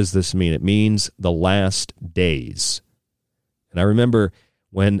 What does this mean? It means the last days. And I remember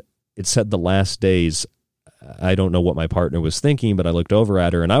when it said the last days, I don't know what my partner was thinking, but I looked over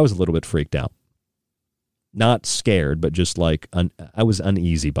at her and I was a little bit freaked out. Not scared, but just like I was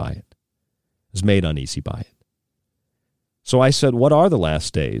uneasy by it. I was made uneasy by it. So I said, what are the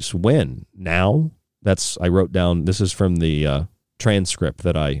last days? When? Now? I wrote down, this is from the transcript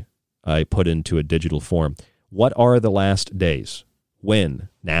that I put into a digital form. What are the last days? When?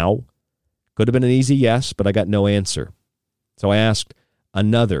 Now? Could have been an easy yes, but I got no answer. So I asked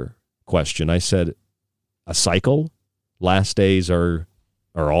another question. I said, a cycle? Last days are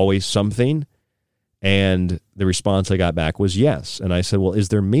always something? And the response I got back was yes. And I said, well, is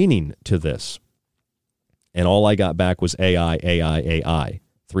there meaning to this? And all I got back was AI, AI, AI.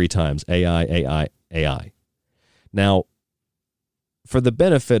 3 times. AI, AI, AI. Now, for the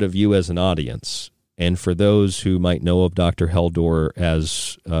benefit of you as an audience, and for those who might know of Dr. Heldor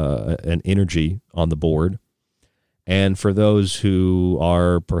as an energy on the board, and for those who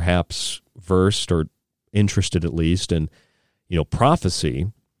are perhaps versed or interested at least in, prophecy,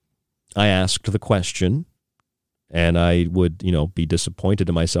 I asked the question, and I would, be disappointed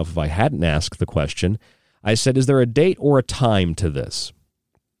in myself if I hadn't asked the question. I said, is there a date or a time to this?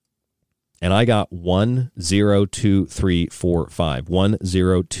 And I got 102345.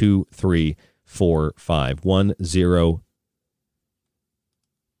 102345.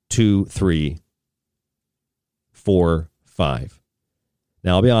 102345.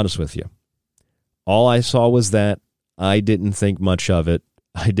 Now, I'll be honest with you. All I saw was that. I didn't think much of it.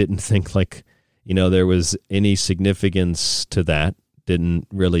 I didn't think there was any significance to that. Didn't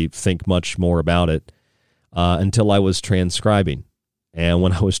really think much more about it until I was transcribing. And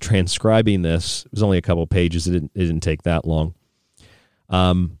when I was transcribing this, it was only a couple pages. It didn't take that long.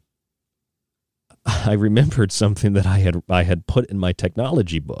 I remembered something that I had put in my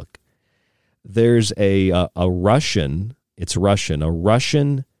technology book. There's a Russian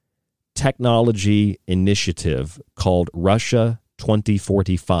technology initiative called Russia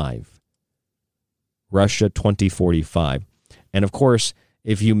 2045. Russia 2045. And of course,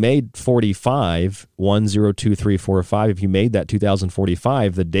 if you made 45, 102345, if you made that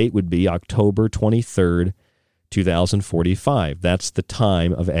 2045, the date would be October 23rd, 2045. That's the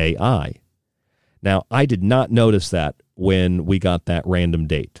time of AI. Now, I did not notice that when we got that random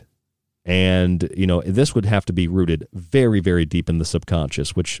date. And, this would have to be rooted very, very deep in the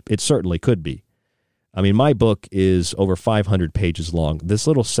subconscious, which it certainly could be. I mean, my book is over 500 pages long. This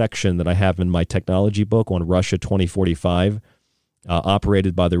little section that I have in my technology book on Russia 2045,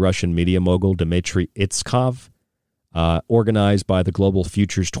 operated by the Russian media mogul Dmitry Itskov, organized by the Global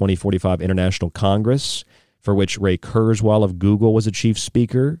Futures 2045 International Congress, for which Ray Kurzweil of Google was a chief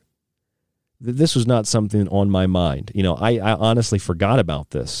speaker. This was not something on my mind. I honestly forgot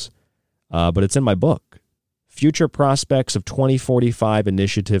about this. But it's in my book, Future Prospects of 2045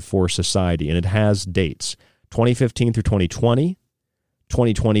 Initiative for Society, and it has dates, 2015 through 2020,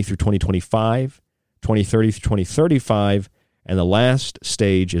 2020 through 2025, 2030 through 2035, and the last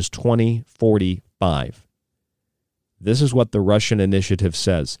stage is 2045. This is what the Russian initiative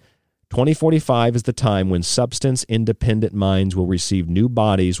says. 2045 is the time when substance-independent minds will receive new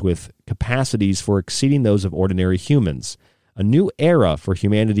bodies with capacities for exceeding those of ordinary humans. A new era for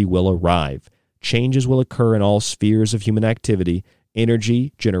humanity will arrive. Changes will occur in all spheres of human activity,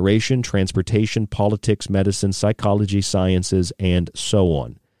 energy, generation, transportation, politics, medicine, psychology, sciences, and so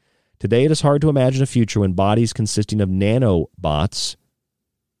on. Today, it is hard to imagine a future when bodies consisting of nanobots,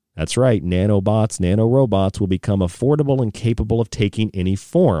 that's right, nanobots, nanorobots, will become affordable and capable of taking any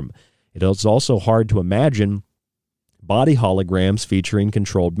form. It is also hard to imagine body holograms featuring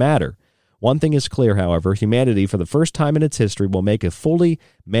controlled matter. One thing is clear, however, humanity, for the first time in its history, will make a fully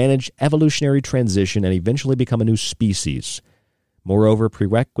managed evolutionary transition and eventually become a new species. Moreover,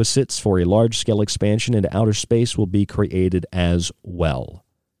 prerequisites for a large-scale expansion into outer space will be created as well.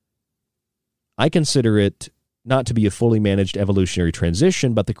 I consider it not to be a fully managed evolutionary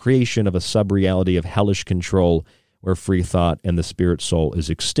transition, but the creation of a sub-reality of hellish control where free thought and the spirit soul is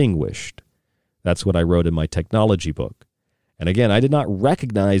extinguished. That's what I wrote in my technology book. And again, I did not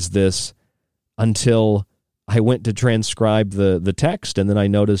recognize this until I went to transcribe the text, and then I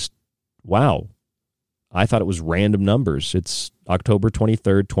noticed, wow, I thought it was random numbers. It's October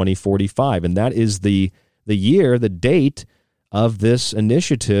 23rd, 2045, and that is the year, the date of this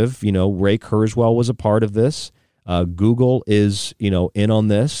initiative. You know, Ray Kurzweil was a part of this. Google is, in on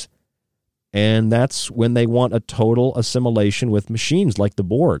this. And that's when they want a total assimilation with machines like the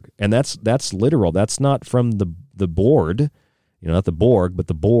Borg. And that's literal. That's not from the board, not the Borg, but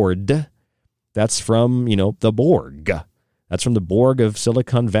the board. That's from, the Borg. That's from the Borg of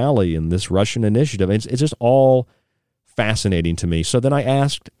Silicon Valley and this Russian initiative. It's just all fascinating to me. So then I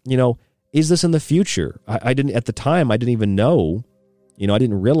asked, is this in the future? I didn't, at the time, I didn't even know, I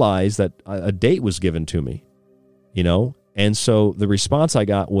didn't realize that a date was given to me, And so the response I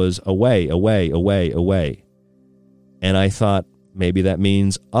got was away, away, away, away. And I thought maybe that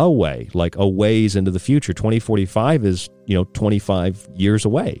means away, like a ways into the future. 2045 is, 25 years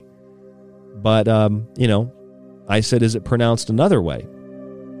away. But, I said, is it pronounced another way?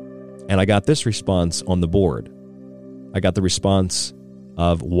 And I got this response on the board. I got the response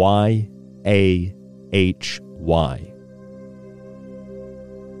of Y-A-H-Y.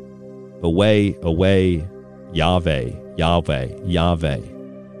 Away, away, Yahweh, Yahweh, Yahweh.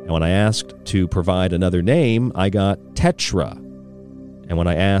 And when I asked to provide another name, I got Tetra. And when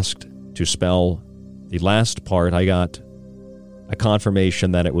I asked to spell the last part, I got a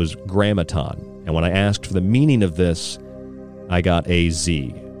confirmation that it was grammaton. And when I asked for the meaning of this, I got AZ.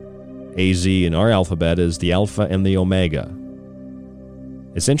 AZ in our alphabet is the Alpha and the Omega.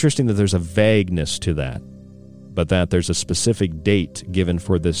 It's interesting that there's a vagueness to that, but that there's a specific date given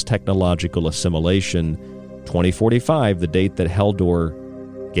for this technological assimilation, 2045, the date that Heldor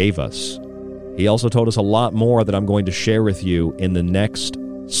gave us. He also told us a lot more that I'm going to share with you in the next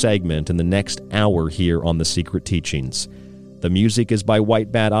segment, in the next hour here on The Secret Teachings. The music is by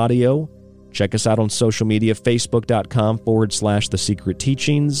White Bat Audio. Check us out on social media, facebook.com/The Secret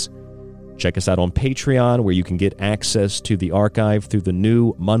Teachings. Check us out on Patreon, where you can get access to the archive through the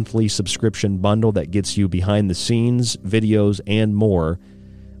new monthly subscription bundle that gets you behind-the-scenes videos and more,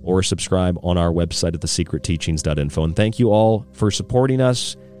 or subscribe on our website at thesecretteachings.info. And thank you all for supporting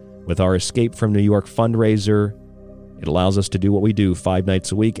us with our Escape from New York fundraiser. It allows us to do what we do 5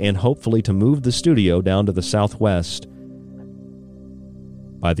 nights a week and hopefully to move the studio down to the Southwest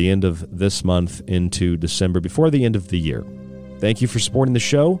by the end of this month into December, before the end of the year. Thank you for supporting the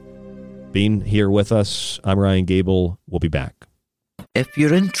show, being here with us. I'm Ryan Gable. We'll be back. If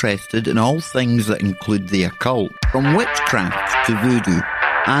you're interested in all things that include the occult, from witchcraft to voodoo,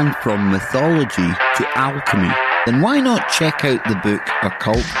 and from mythology to alchemy, then why not check out the book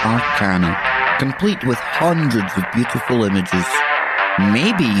Occult Arcana, complete with hundreds of beautiful images.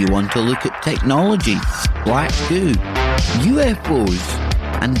 Maybe you want to look at technology, black goo, UFOs,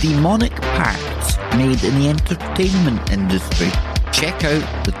 and demonic pacts made in the entertainment industry. Check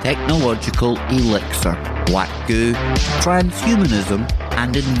out the technological elixir, black goo, transhumanism,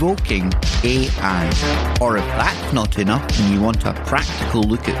 and invoking AI. Or if that's not enough and you want a practical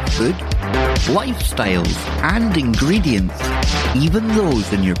look at food, lifestyles, and ingredients, even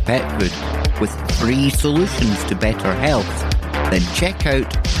those in your pet food, with free solutions to better health, then check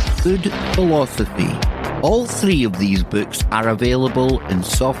out Food Philosophy. All 3 of these books are available in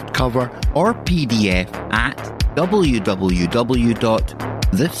softcover or PDF at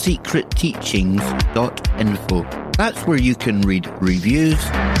www.thesecretteachings.info. That's where you can read reviews,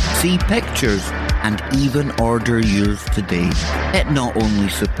 see pictures, and even order yours today. It not only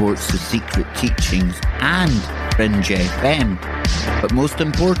supports The Secret Teachings and Fringe FM, but most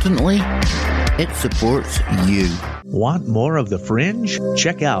importantly, it supports you. Want more of The Fringe?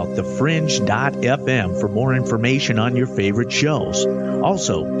 Check out thefringe.fm for more information on your favorite shows.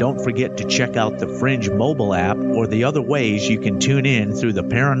 Also, don't forget to check out the Fringe mobile app or the other ways you can tune in through the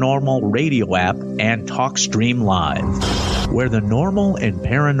Paranormal Radio app and TalkStream Live. Where the normal and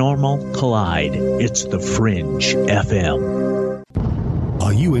paranormal collide, it's the Fringe FM.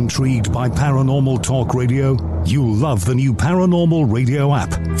 Are you intrigued by Paranormal Talk Radio? You'll love the new Paranormal Radio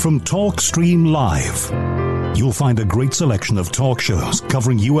app from TalkStream Live. You'll find a great selection of talk shows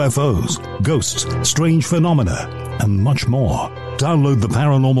covering UFOs, ghosts, strange phenomena, and much more. Download the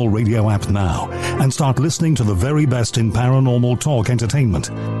Paranormal Radio app now and start listening to the very best in paranormal talk entertainment,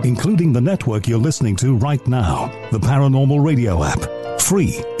 including the network you're listening to right now, the Paranormal Radio app,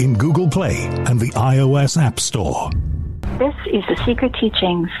 free in Google Play and the iOS App Store. This is The Secret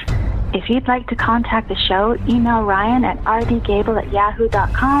Teachings. If you'd like to contact the show, email Ryan at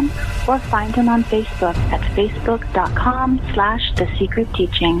rdgable@yahoo.com or find him on Facebook at facebook.com/The Secret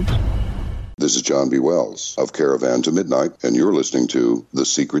Teachings. This is John B. Wells of Caravan to Midnight, and you're listening to The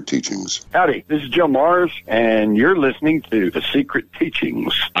Secret Teachings. Howdy, this is Joe Mars, and you're listening to The Secret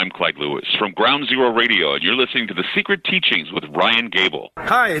Teachings. I'm Clyde Lewis from Ground Zero Radio, and you're listening to The Secret Teachings with Ryan Gable.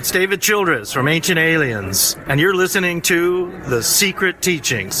 Hi, it's David Childress from Ancient Aliens, and you're listening to The Secret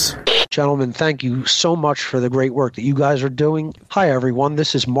Teachings. Gentlemen, thank you so much for the great work that you guys are doing. Hi, everyone.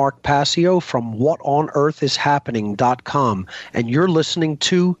 This is Mark Passio from whatonearthishappening.com, and you're listening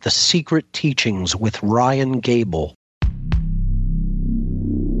to The Secret Teachings with Ryan Gable.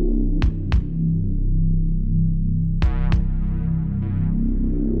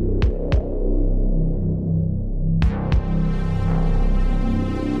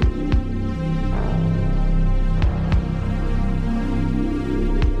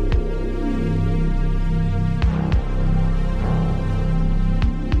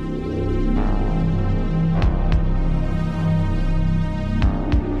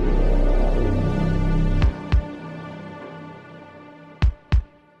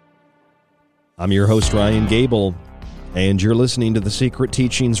 I'm your host, Ryan Gable, and you're listening to The Secret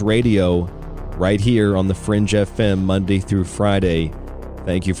Teachings Radio right here on the Fringe FM, Monday through Friday.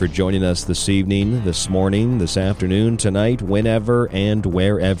 Thank you for joining us this evening, this morning, this afternoon, tonight, whenever and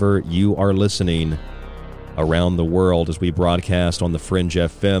wherever you are listening around the world as we broadcast on the Fringe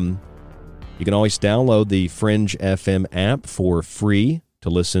FM. You can always download the Fringe FM app for free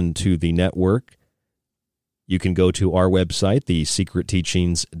to listen to the network. You can go to our website,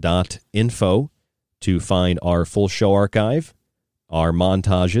 thesecretteachings.info, to find our full show archive, our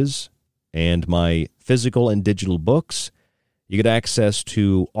montages, and my physical and digital books. You get access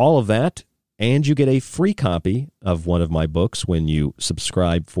to all of that, and you get a free copy of one of my books when you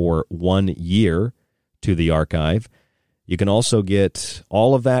subscribe for 1 year to the archive. You can also get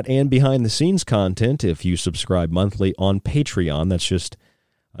all of that and behind-the-scenes content if you subscribe monthly on Patreon. That's just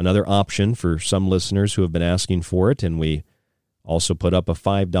another option for some listeners who have been asking for it, and we also put up a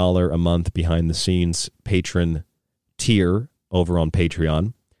 $5 a month behind-the-scenes patron tier over on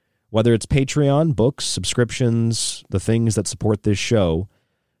Patreon. Whether it's Patreon, books, subscriptions, the things that support this show,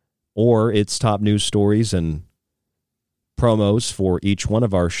 or it's top news stories and promos for each one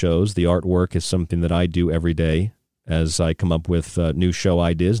of our shows, the artwork is something that I do every day as I come up with new show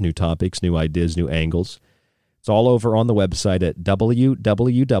ideas, new topics, new ideas, new angles. It's all over on the website at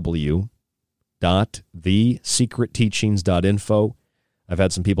www.thesecretteachings.info. I've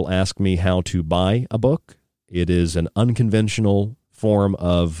had some people ask me how to buy a book. It is an unconventional form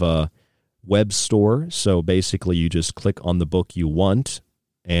of web store. So basically you just click on the book you want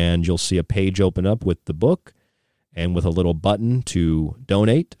and you'll see a page open up with the book and with a little button to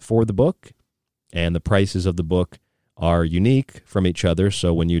donate for the book. And the prices of the book are unique from each other.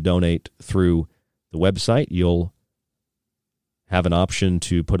 So when you donate through the website, you'll have an option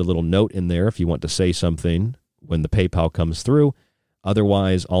to put a little note in there if you want to say something when the PayPal comes through.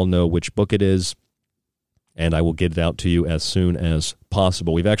 Otherwise, I'll know which book it is, and I will get it out to you as soon as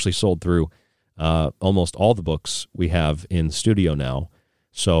possible. We've actually sold through almost all the books we have in studio now,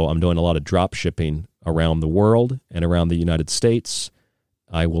 so I'm doing a lot of drop shipping around the world and around the United States.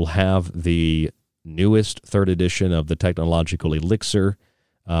 I will have the newest third edition of the technological elixir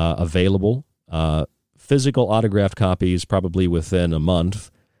available. Physical autographed copies probably within a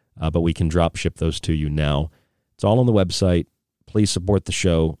month, but we can drop ship those to you now. It's all on the website. Please support the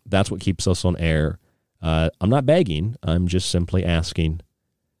show. That's what keeps us on air. I'm not begging. I'm just simply asking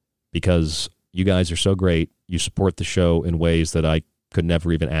because you guys are so great. You support the show in ways that I could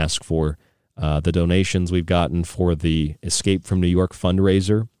never even ask for. The donations we've gotten for the Escape from New York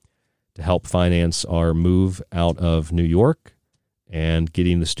fundraiser to help finance our move out of New York and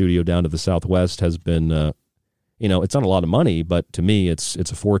getting the studio down to the Southwest has been, it's not a lot of money, but to me, it's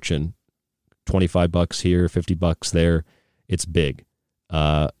a fortune. $25 here, $50 there. It's big.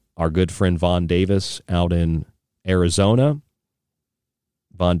 Our good friend Von Davis out in Arizona.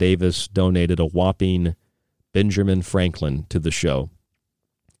 Von Davis donated a whopping Benjamin Franklin to the show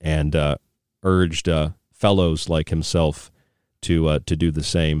and urged fellows like himself to do the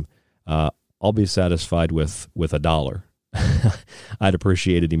same. I'll be satisfied with $1. I'd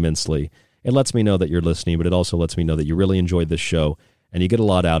appreciate it immensely. It lets me know that you're listening, but it also lets me know that you really enjoyed this show and you get a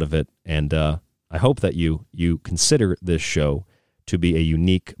lot out of it. And I hope that you consider this show to be a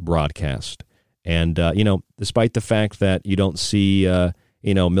unique broadcast. And, despite the fact that you don't see,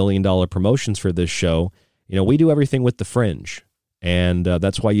 $1 million promotions for this show, we do everything with the fringe. And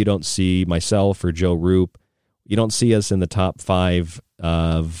that's why you don't see myself or Joe Roop. You don't see us in the top 5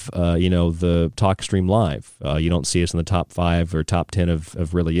 of, the TalkStream Live. You don't see us in the top 5 or top 10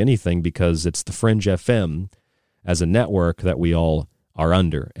 of really anything, because it's the Fringe FM as a network that we all are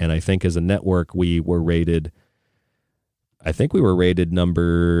under. And I think as a network, we were definitely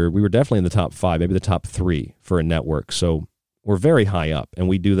in the top 5, maybe the top 3 for a network. So we're very high up, and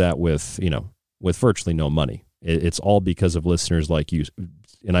we do that with virtually no money. It's all because of listeners like you.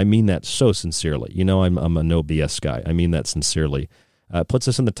 And I mean that so sincerely. I'm a no BS guy. I mean that sincerely. It puts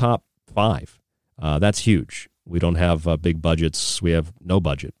us in the top 5. That's huge. We don't have big budgets. We have no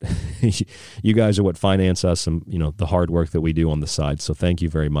budget. You guys are what finance us and, the hard work that we do on the side. So thank you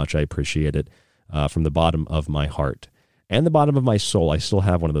very much. I appreciate it from the bottom of my heart and the bottom of my soul. I still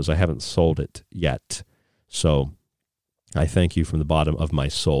have one of those. I haven't sold it yet. So I thank you from the bottom of my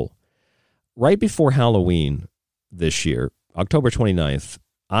soul. Right before Halloween this year, October 29th,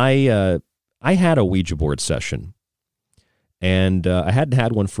 I had a Ouija board session, and I hadn't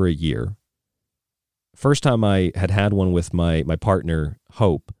had one for a year. First time I had one with my partner,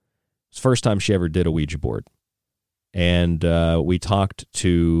 Hope. It's the first time she ever did a Ouija board. And we talked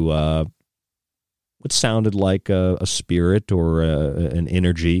to what sounded like a spirit or an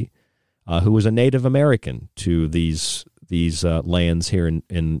energy who was a Native American to these lands here in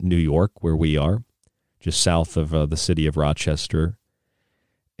New York, where we are, just south of the city of Rochester.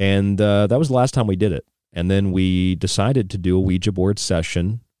 And that was the last time we did it. And then we decided to do a Ouija board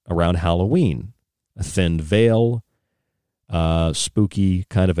session around Halloween. A thin veil, spooky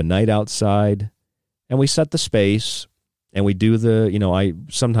kind of a night outside. And we set the space, and we do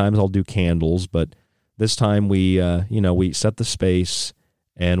sometimes I'll do candles, but this time we set the space,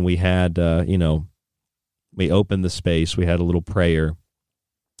 and we had, we opened the space, we had a little prayer,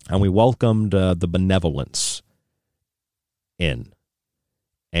 and we welcomed the benevolence in.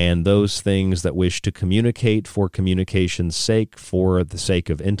 And those things that wish to communicate for communication's sake, for the sake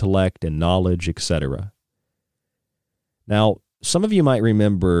of intellect and knowledge, etc. Now, some of you might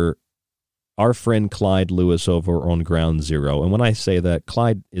remember our friend Clyde Lewis over on Ground Zero. And when I say that,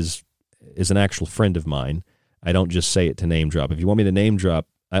 Clyde is an actual friend of mine. I don't just say it to name drop. If you want me to name drop,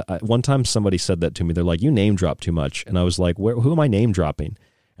 one time somebody said that to me. They're like, you name drop too much. And I was like, who am I name dropping?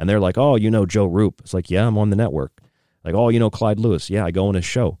 And they're like, oh, Joe Roop. It's like, yeah, I'm on the network. Like, oh, Clyde Lewis. Yeah, I go on his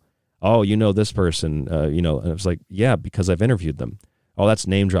show. Oh, this person, and I was like, yeah, because I've interviewed them. Oh, that's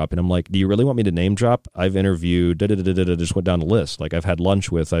name dropping. I'm like, do you really want me to name drop? I've interviewed, just went down the list. Like, I've had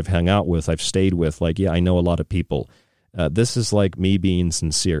lunch with, I've hung out with, I've stayed with. Like, yeah, I know a lot of people. This is like me being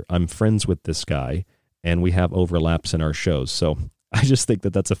sincere. I'm friends with this guy, and we have overlaps in our shows. So I just think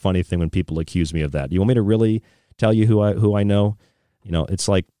that that's a funny thing when people accuse me of that. You want me to really tell you who I know? It's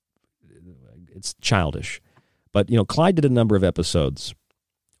like, it's childish. But, Clyde did a number of episodes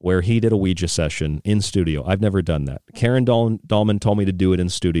where he did a Ouija session in studio. I've never done that. Karen Dahlman told me to do it in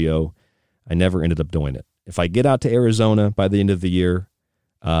studio. I never ended up doing it. If I get out to Arizona by the end of the year,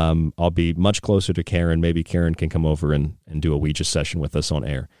 I'll be much closer to Karen. Maybe Karen can come over and do a Ouija session with us on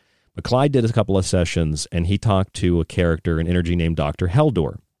air. But Clyde did a couple of sessions, and he talked to a character, an energy named Dr.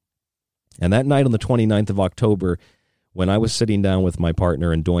 Heldor. And that night on the 29th of October, when I was sitting down with my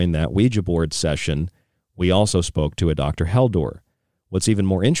partner and doing that Ouija board session, we also spoke to a Dr. Heldor. What's even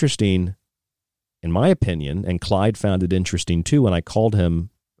more interesting, in my opinion, and Clyde found it interesting too when I called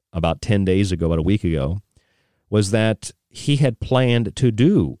him about 10 days ago, about a week ago, was that he had planned to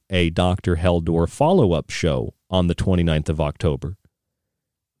do a Dr. Heldor follow-up show on the 29th of October.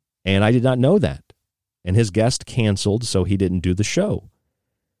 And I did not know that. And his guest canceled, so he didn't do the show.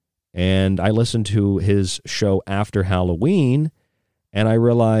 And I listened to his show after Halloween, and I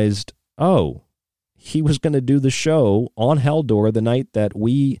realized, oh, he was going to do the show on Heldor the night that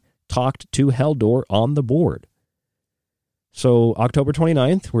we talked to Heldor on the board. So October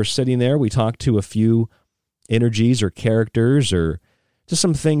 29th, we're sitting there. We talked to a few energies or characters or just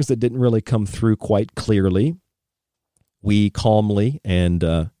some things that didn't really come through quite clearly. We calmly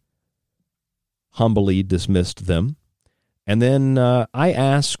and humbly dismissed them. And then I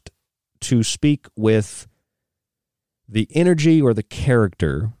asked to speak with the energy or the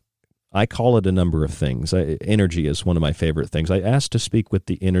character. I call it a number of things. Energy is one of my favorite things. I asked to speak with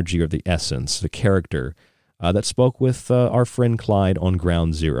the energy or the essence, the character that spoke with our friend Clyde on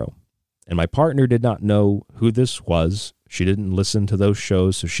Ground Zero. And my partner did not know who this was. She didn't listen to those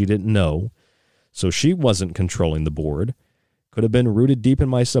shows, so she didn't know. So she wasn't controlling the board. Could have been rooted deep in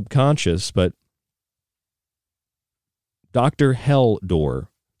my subconscious, but Dr. Heldor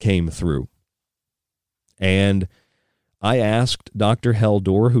came through. And I asked Dr.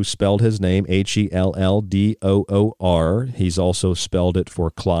 Heldor, who spelled his name Heldor. He's also spelled it for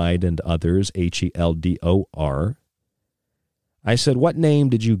Clyde and others, Heldor. I said, what name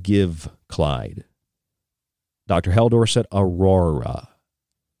did you give Clyde? Dr. Heldor said, Aurora.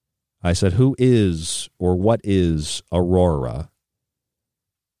 I said, who is or what is Aurora?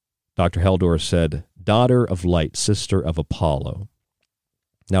 Dr. Heldor said, daughter of light, sister of Apollo.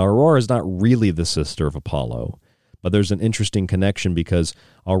 Now, Aurora is not really the sister of Apollo, but there's an interesting connection because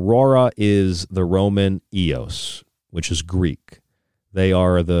Aurora is the Roman Eos, which is Greek. They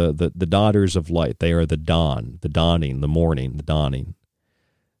are the daughters of light. They are the dawn, the dawning, the morning, the dawning.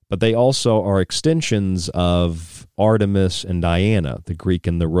 But they also are extensions of Artemis and Diana, the Greek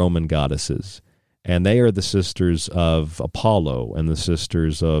and the Roman goddesses. And they are the sisters of Apollo and the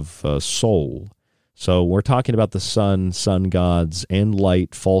sisters of Sol. So we're talking about the sun gods, and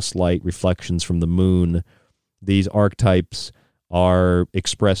light, false light, reflections from the moon. These archetypes are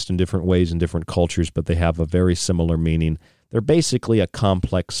expressed in different ways in different cultures, but they have a very similar meaning. They're basically a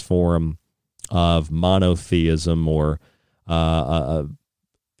complex form of monotheism, or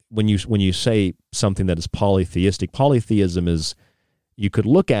when you say something that is polytheistic, polytheism is, you could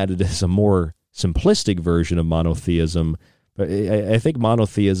look at it as a more simplistic version of monotheism, but I think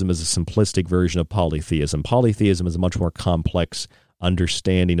monotheism is a simplistic version of polytheism. Polytheism is a much more complex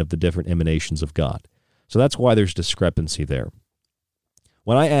understanding of the different emanations of God. So that's why there's discrepancy there.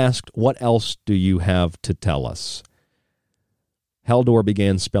 When I asked, what else do you have to tell us? Heldor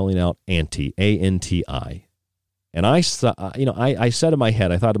began spelling out anti, A-N-T-I. And I said in my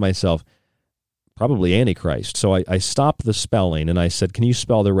head, I thought to myself, probably Antichrist. So I stopped the spelling and I said, can you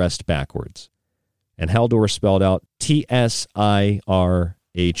spell the rest backwards? And Heldor spelled out T-S-I-R-H-C,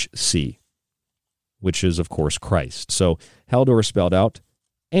 which is, of course, Christ. So Heldor spelled out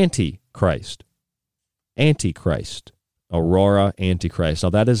Antichrist. Antichrist. Aurora, Antichrist. Now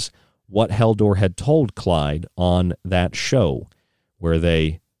that is what Heldor had told Clyde on that show, where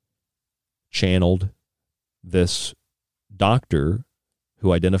they channeled this doctor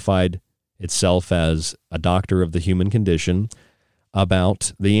who identified itself as a doctor of the human condition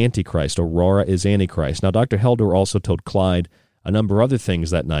about the Antichrist. Aurora is Antichrist. Now, Dr. Heldor also told Clyde a number of other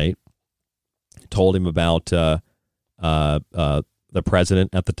things that night. Told him about the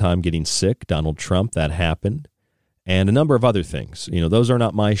president at the time getting sick, Donald Trump. That happened. And a number of other things. You know, those are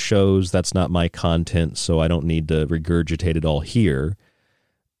not my shows. That's not my content, so I don't need to regurgitate it all here.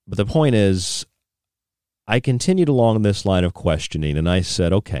 But the point is, I continued along this line of questioning, and I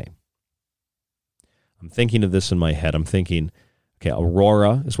said, okay, I'm thinking of this in my head. I'm thinking, okay,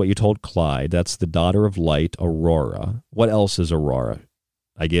 Aurora is what you told Clyde. That's the daughter of light, Aurora. What else is Aurora?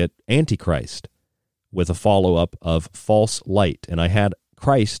 I get Antichrist with a follow-up of false light, and I had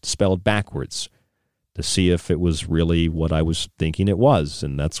Christ spelled backwards to see if it was really what I was thinking it was,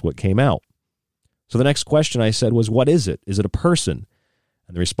 and that's what came out. So the next question I said was, what is it? Is it a person?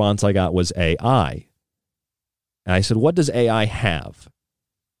 And the response I got was AI. And I said, what does AI have?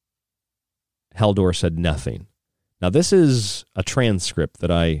 Heldor said nothing. Now, this is a transcript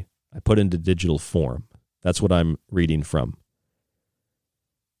that I put into digital form. That's what I'm reading from.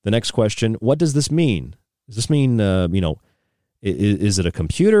 The next question, what does this mean? Does this mean, is it a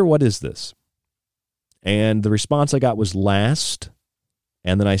computer? What is this? And the response I got was last,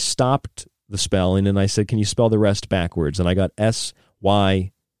 and then I stopped the spelling, and I said, can you spell the rest backwards? And I got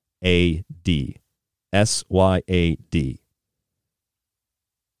S-Y-A-D. S-Y-A-D.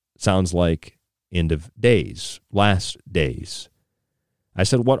 Sounds like end of days, last days. I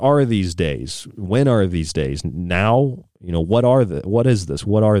said, what are these days? When are these days? Now? What is this?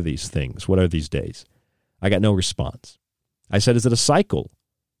 What are these things? What are these days? I got no response. I said, is it a cycle?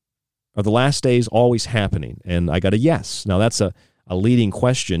 Are the last days always happening? And I got a yes. Now, that's a leading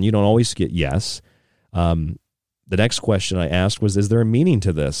question. You don't always get yes. The next question I asked was, is there a meaning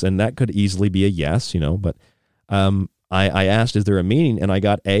to this? And that could easily be a yes, but I asked, is there a meaning? And I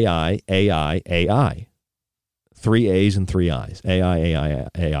got AI, AI, AI. 3 A's and 3 I's. AI, AI,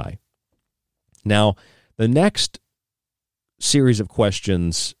 AI. Now, the next series of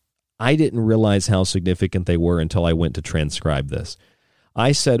questions I didn't realize how significant they were until I went to transcribe this.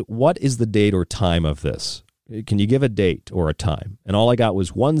 I said, what is the date or time of this? Can you give a date or a time? And all I got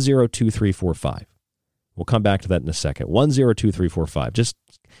was 102345. We'll come back to that in a second. 102345. Just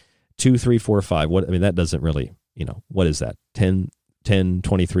 2345. What, I mean, that doesn't really, what is that? 10,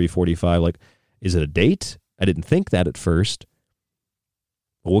 23, 45. Like, is it a date? I didn't think that at first.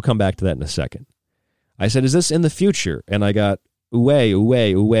 But we'll come back to that in a second. I said, is this in the future? And I got away.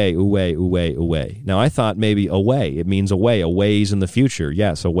 Now, I thought maybe away. It means away. Away's in the future.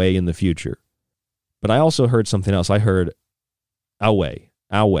 Yes, away in the future. But I also heard something else. I heard away,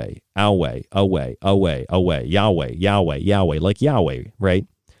 Yahweh, like Yahweh, right?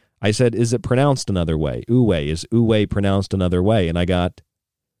 I said, is it pronounced another way? Uwe, is Uwe pronounced another way? And I got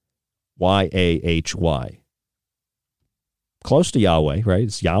Y-A-H-Y. Close to Yahweh, right?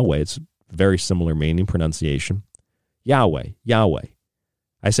 It's Yahweh. It's very similar meaning, pronunciation. Yahweh.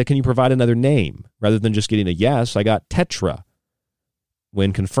 I said, can you provide another name? Rather than just getting a yes, I got tetra.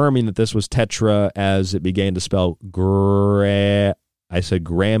 When confirming that this was tetra as it began to spell I said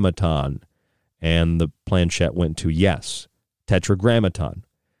grammaton, and the planchette went to yes, tetragrammaton.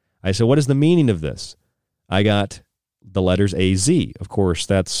 I said, what is the meaning of this? I got the letters A-Z. Of course,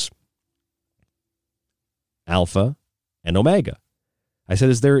 that's alpha and omega. I said,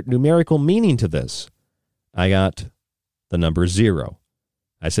 is there numerical meaning to this? I got the number 0.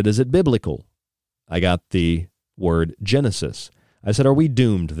 I said, is it biblical? I got the word Genesis. I said, are we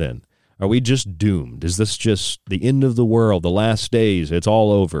doomed then? Are we just doomed? Is this just the end of the world, the last days, it's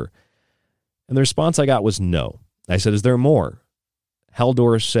all over? And the response I got was no. I said, is there more?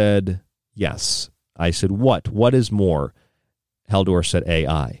 Heldor said, yes. I said, what? What is more? Heldor said,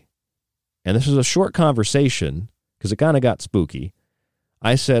 AI. And this was a short conversation because it kind of got spooky.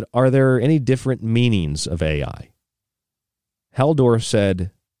 I said, are there any different meanings of AI? Heldor said,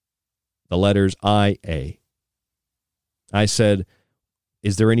 the letters I-A. I said,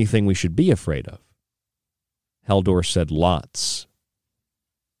 is there anything we should be afraid of? Heldor said, lots.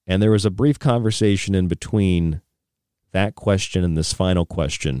 And there was a brief conversation in between that question and this final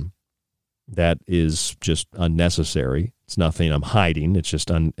question that is just unnecessary. It's nothing I'm hiding. It's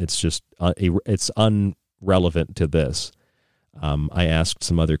unrelevant to this. I asked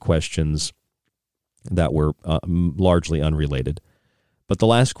some other questions that were largely unrelated. But the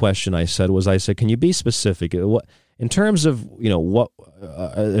last question I said, can you be specific? What, in terms of, what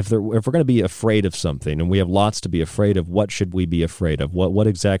if we're going to be afraid of something, and we have lots to be afraid of, what should we be afraid of? What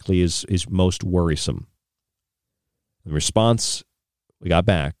exactly is most worrisome? The response we got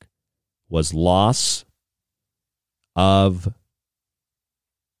back was loss of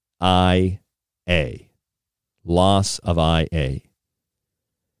IA. Loss of IA.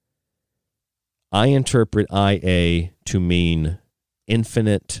 I interpret IA to mean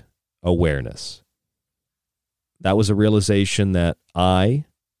infinite awareness. That was a realization that I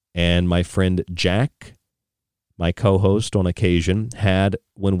and my friend Jack, my co-host on occasion, had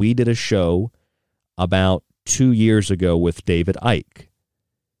when we did a show about 2 years ago with David Icke.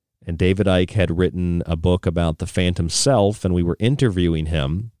 And David Icke had written a book about the phantom self, and we were interviewing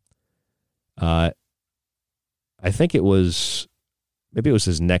him. I think maybe it was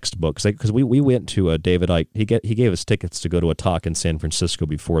his next book, because we went to a David Icke. He gave us tickets to go to a talk in San Francisco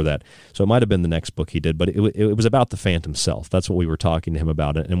before that, so it might have been the next book he did. But it was about the phantom self. That's what we were talking to him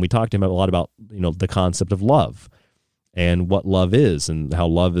about, and we talked to him a lot about the concept of love and what love is, and how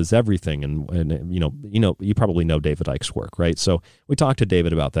love is everything. And you probably know David Icke's work, right? So we talked to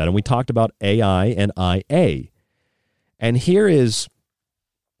David about that, and we talked about AI and IA. And here is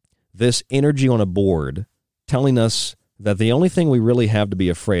this energy on a board telling us that the only thing we really have to be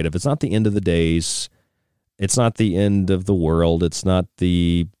afraid of, it's not the end of the days, it's not the end of the world, it's not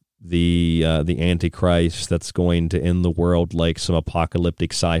the antichrist that's going to end the world like some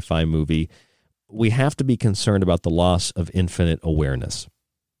apocalyptic sci-fi movie. We have to be concerned about the loss of infinite awareness.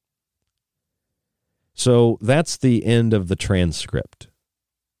 So that's the end of the transcript.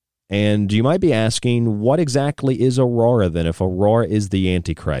 And you might be asking, what exactly is aurora then, if aurora is the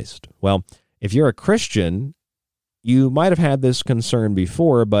antichrist? Well, if you're a Christian, you might have had this concern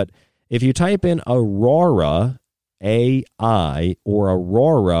before, but if you type in aurora, AI, or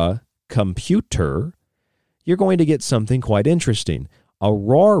aurora computer, you're going to get something quite interesting.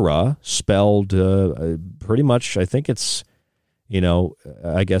 Aurora, spelled pretty much, I think it's,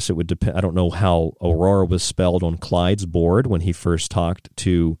 I guess it would depend. I don't know how aurora was spelled on Clyde's board when he first talked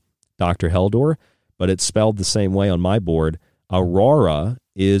to Dr. Heldor, but it's spelled the same way on my board. Aurora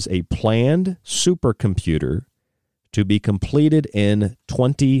is a planned supercomputer to be completed in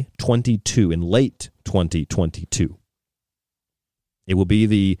 2022, in late 2022. It will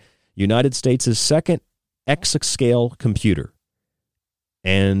be United States' second exascale computer.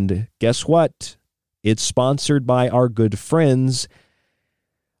 And guess what? It's sponsored by our good friends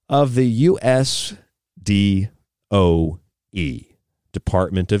of the USDOE,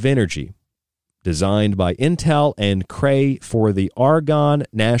 Department of Energy, designed by Intel and Cray for the Argonne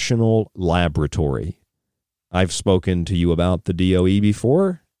National Laboratory. I've spoken to you about the DOE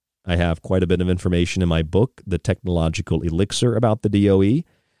before. I have quite a bit of information in my book, The Technological Elixir, about the DOE,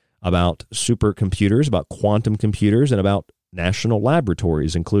 about supercomputers, about quantum computers, and about national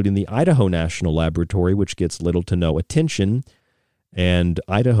laboratories, including the Idaho National Laboratory, which gets little to no attention. And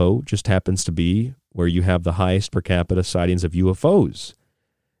Idaho just happens to be where you have the highest per capita sightings of UFOs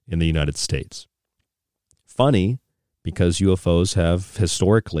in the United States. Funny, because UFOs have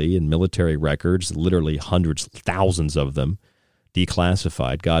historically, in military records, literally hundreds, thousands of them,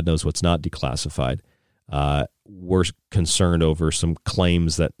 declassified. God knows what's not declassified. We're concerned over some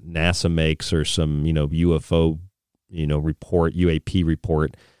claims that NASA makes, or some, UFO, report, UAP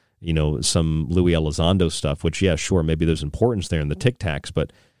report, some Louis Elizondo stuff, which, yeah, sure, maybe there's importance there in the Tic Tacs,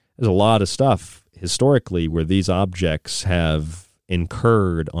 but there's a lot of stuff historically where these objects have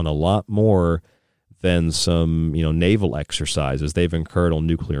incurred on a lot more than some, naval exercises. They've incurred on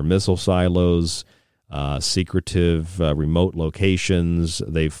nuclear missile silos, secretive remote locations.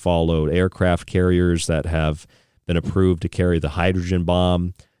 They've followed aircraft carriers that have been approved to carry the hydrogen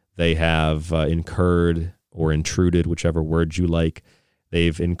bomb. They have incurred or intruded, whichever word you like.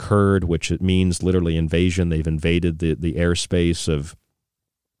 They've incurred, which it means literally invasion. They've invaded the airspace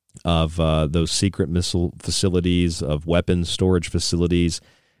of those secret missile facilities, of weapons storage facilities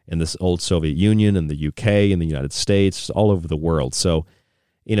in this old Soviet Union, in the UK, in the United States, all over the world. So,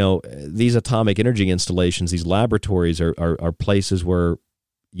 these atomic energy installations, these laboratories are places where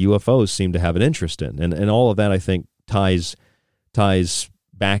UFOs seem to have an interest in. And all of that, I think, ties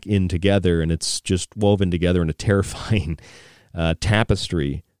back in together, and it's just woven together in a terrifying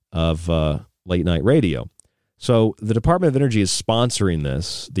tapestry of late-night radio. So the Department of Energy is sponsoring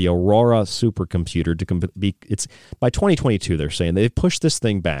this, the Aurora supercomputer, it's by 2022, they're saying. They've pushed this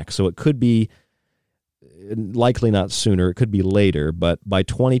thing back, so it could be likely not sooner, it could be later, but by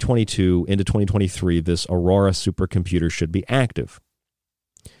 2022 into 2023, this Aurora supercomputer should be active.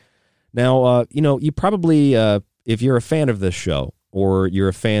 Now, you probably, if you're a fan of this show, or you're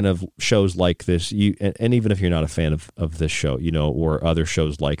a fan of shows like this, and even if you're not a fan of this show, or other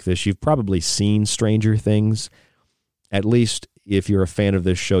shows like this, you've probably seen Stranger Things. At least if you're a fan of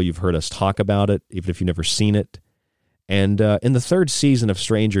this show, you've heard us talk about it, even if you've never seen it. And in the third season of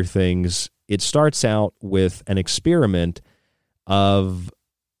Stranger Things, it starts out with an experiment of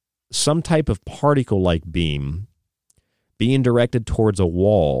some type of particle-like beam being directed towards a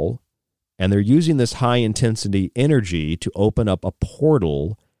wall, and they're using this high-intensity energy to open up a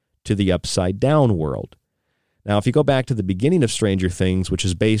portal to the upside-down world. Now, if you go back to the beginning of Stranger Things, which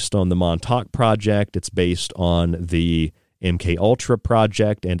is based on the Montauk Project, it's based on the MKUltra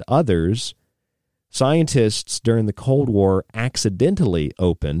Project and others, scientists during the Cold War accidentally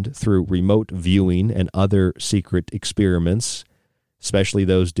opened, through remote viewing and other secret experiments, especially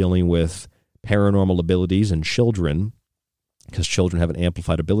those dealing with paranormal abilities in children, because children have an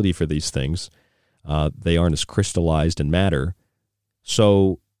amplified ability for these things. They aren't as crystallized in matter.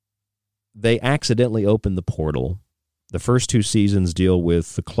 So they accidentally opened the portal. The first two seasons deal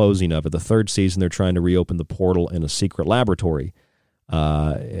with the closing of it. The third season, they're trying to reopen the portal in a secret laboratory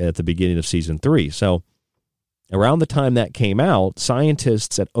at the beginning of season 3. So around the time that came out,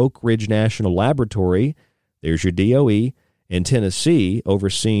 scientists at Oak Ridge National Laboratory, there's your DOE, in Tennessee,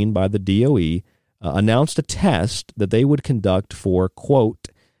 overseen by the DOE, announced a test that they would conduct for, quote,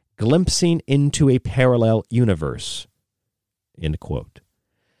 glimpsing into a parallel universe, end quote,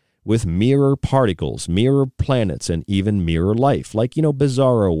 with mirror particles, mirror planets, and even mirror life, like,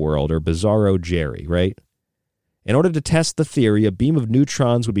 Bizarro World or Bizarro Jerry, right? In order to test the theory, a beam of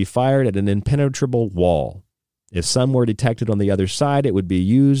neutrons would be fired at an impenetrable wall. If some were detected on the other side, it would be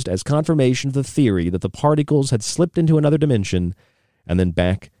used as confirmation of the theory that the particles had slipped into another dimension and then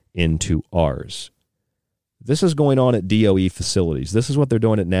back into ours. This is going on at DOE facilities. This is what they're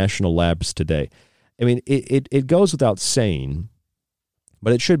doing at national labs today. I mean, it goes without saying,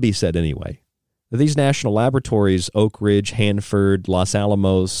 but it should be said anyway, that these national laboratories, Oak Ridge, Hanford, Los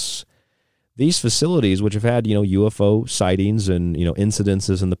Alamos, these facilities, which have had, UFO sightings and,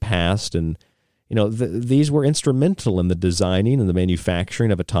 incidences in the past, and, these were instrumental in the designing and the manufacturing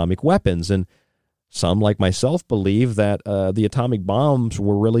of atomic weapons. And some, like myself, believe that the atomic bombs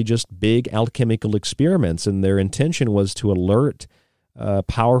were really just big alchemical experiments, and their intention was to alert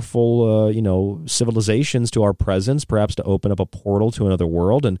powerful, civilizations to our presence, perhaps to open up a portal to another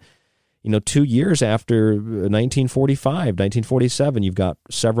world. And 2 years after 1945, 1947, you've got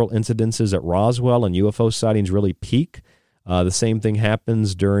several incidences at Roswell and UFO sightings really peak. The same thing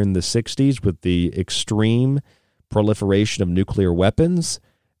happens during the 60s with the extreme proliferation of nuclear weapons.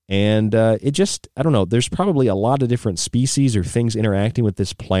 And it just, I don't know, there's probably a lot of different species or things interacting with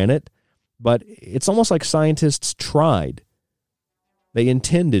this planet, but it's almost like scientists tried. They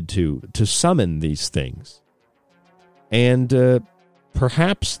intended to summon these things. And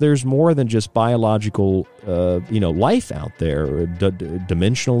perhaps there's more than just biological, life out there,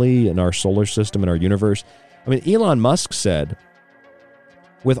 dimensionally in our solar system and our universe. I mean, Elon Musk said,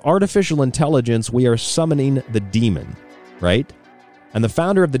 with artificial intelligence, we are summoning the demon, right? And the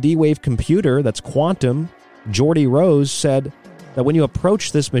founder of the D-Wave computer, that's quantum, Geordie Rose, said that when you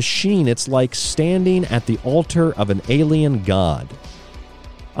approach this machine, it's like standing at the altar of an alien god.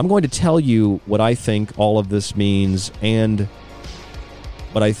 I'm going to tell you what I think all of this means and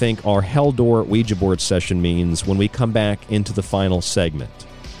what I think our Heldor Ouija board session means when we come back into the final segment.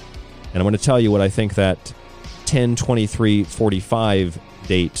 And I'm going to tell you what I think that 10/23/45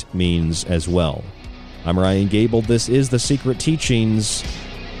 date means as well. I'm Ryan Gable. This is The Secret Teachings.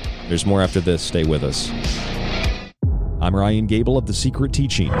 There's more after this. Stay with us. I'm Ryan Gable of The Secret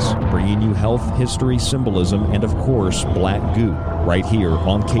Teachings, bringing you health, history, symbolism, and of course, black goo, right here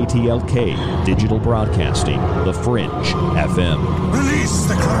on KTLK Digital Broadcasting, The Fringe FM. Release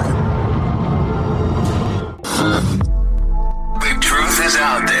the Kraken! The truth is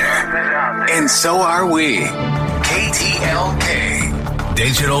out there, and so are we. KTLK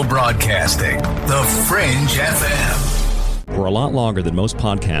Digital Broadcasting, The Fringe FM. For a lot longer than most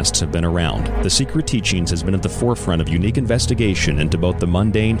podcasts have been around, The Secret Teachings has been at the forefront of unique investigation into both the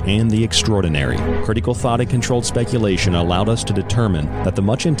mundane and the extraordinary. Critical thought and controlled speculation allowed us to determine that the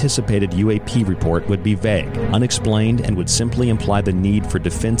much-anticipated UAP report would be vague, unexplained, and would simply imply the need for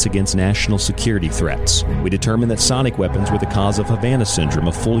defense against national security threats. We determined that sonic weapons were the cause of Havana Syndrome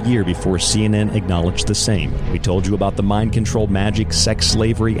a full year before CNN acknowledged the same. We told you about the mind-controlled magic, sex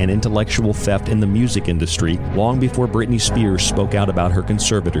slavery, and intellectual theft in the music industry long before Britney Spears spoke out about her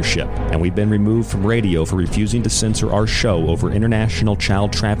conservatorship, and we've been removed from radio for refusing to censor our show over international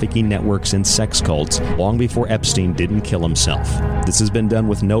child trafficking networks and sex cults long before Epstein didn't kill himself. This has been done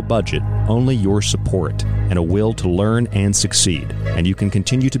with no budget, only your support, and a will to learn and succeed. And you can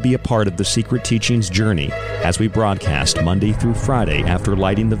continue to be a part of the Secret Teachings journey as we broadcast Monday through Friday after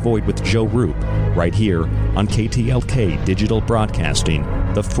Lighting the Void with Joe Roop, right here on KTLK Digital Broadcasting,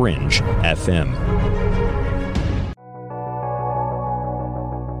 The Fringe FM.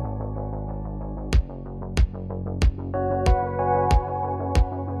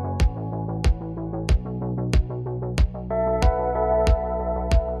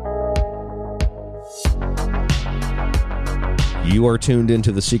 You are tuned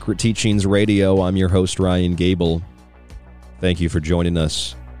into The Secret Teachings Radio. I'm your host, Ryan Gable. Thank you for joining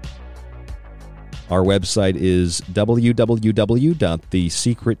us. Our website is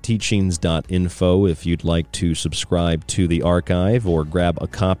www.thesecretteachings.info if you'd like to subscribe to the archive or grab a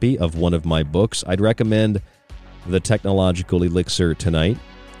copy of one of my books. I'd recommend The Technological Elixir Tonight.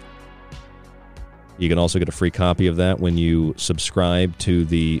 You can also get a free copy of that when you subscribe to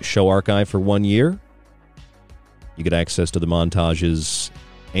the show archive for 1 year. You get access to the montages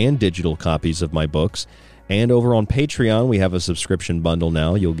and digital copies of my books. And over on Patreon, we have a subscription bundle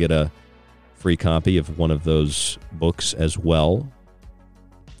now. You'll get a free copy of one of those books as well.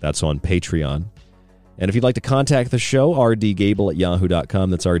 That's on Patreon. And if you'd like to contact the show, rdgable@yahoo.com.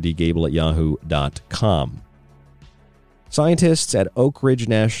 That's rdgable@yahoo.com. Scientists at Oak Ridge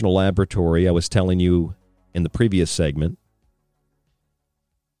National Laboratory, I was telling you in the previous segment,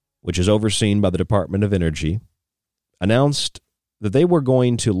 which is overseen by the Department of Energy, announced that they were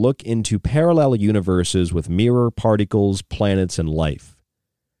going to look into parallel universes with mirror particles, planets, and life.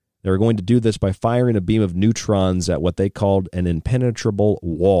 They were going to do this by firing a beam of neutrons at what they called an impenetrable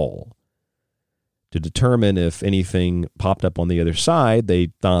wall. To determine if anything popped up on the other side,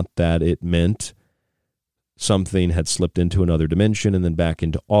 they thought that it meant something had slipped into another dimension and then back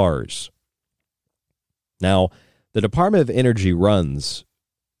into ours. Now, the Department of Energy runs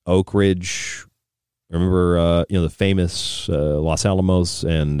Oak Ridge. Remember, the famous Los Alamos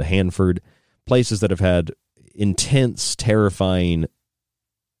and Hanford, places that have had intense, terrifying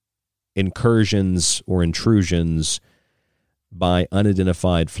incursions or intrusions by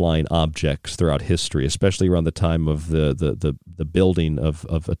unidentified flying objects throughout history, especially around the time of the building of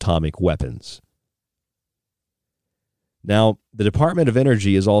atomic weapons. Now, the Department of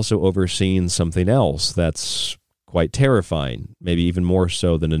Energy is also overseeing something else that's quite terrifying, maybe even more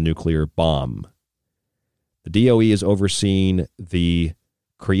so than a nuclear bomb. The DOE is overseeing the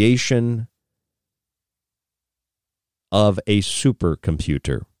creation of a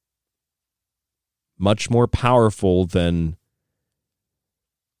supercomputer, much more powerful than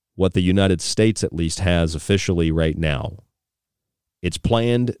what the United States at least has officially right now. It's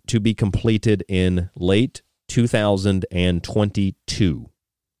planned to be completed in late 2022.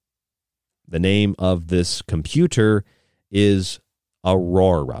 The name of this computer is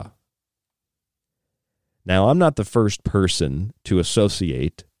Aurora. Now, I'm not the first person to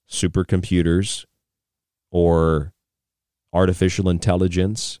associate supercomputers or artificial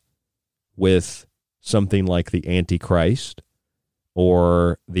intelligence with something like the Antichrist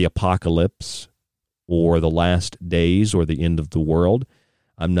or the apocalypse or the last days or the end of the world.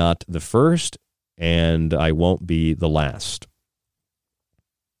 I'm not the first, and I won't be the last.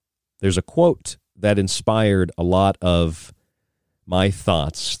 There's a quote that inspired a lot of my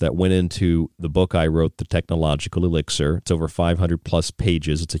thoughts that went into the book I wrote, The Technological Elixir. It's over 500 plus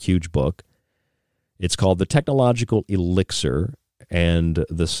pages. It's a huge book. It's called The Technological Elixir, and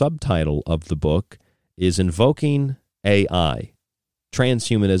the subtitle of the book is Invoking AI,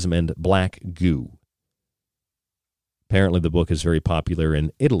 Transhumanism, and Black Goo. Apparently the book is very popular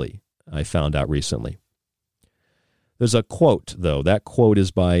in Italy, I found out recently. There's a quote, though. That quote is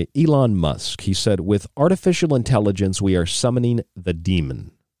by Elon Musk. He said, "With artificial intelligence, we are summoning the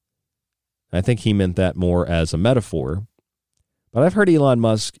demon." I think he meant that more as a metaphor. But I've heard Elon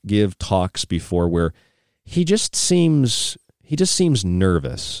Musk give talks before where he just seems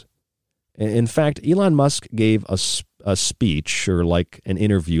nervous. In fact, Elon Musk gave a speech, or like an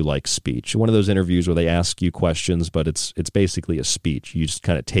interview-like speech, one of those interviews where they ask you questions, but it's basically a speech. You just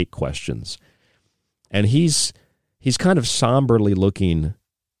kind of take questions. And he's kind of somberly looking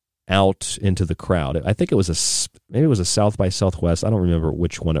out into the crowd. I think maybe it was a South by Southwest. I don't remember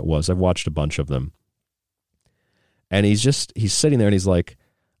which one it was. I've watched a bunch of them. And he's sitting there and he's like,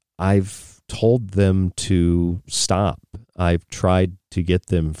 I've told them to stop. I've tried to get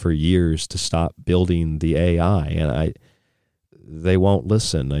them for years to stop building the AI, and they won't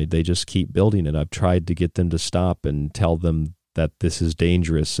listen. They just keep building it. I've tried to get them to stop and tell them that this is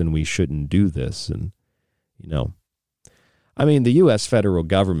dangerous and we shouldn't do this. And, the U.S. federal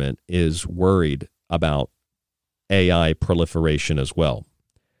government is worried about AI proliferation as well.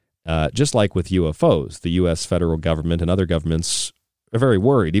 Just like with UFOs, the U.S. federal government and other governments are very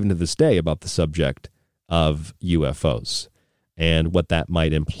worried, even to this day, about the subject of UFOs and what that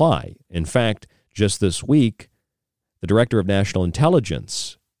might imply. In fact, just this week, the Director of National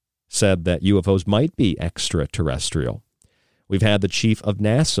Intelligence said that UFOs might be extraterrestrial. We've had the Chief of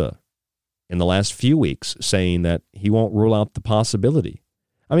NASA in the last few weeks saying that he won't rule out the possibility.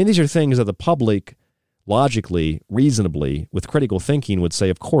 These are things that the public logically, reasonably, with critical thinking would say,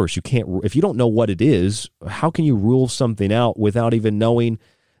 of course, you can't. If you don't know what it is, how can you rule something out without even knowing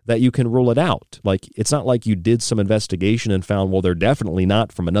that you can rule it out? Like, it's not like you did some investigation and found, well, they're definitely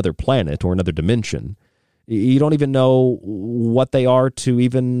not from another planet or another dimension. You don't even know what they are to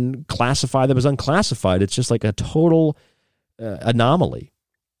even classify them as unclassified. It's just like a total anomaly.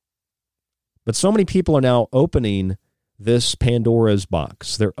 But so many people are now opening this Pandora's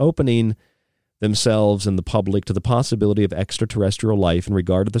box. They're opening themselves and the public to the possibility of extraterrestrial life in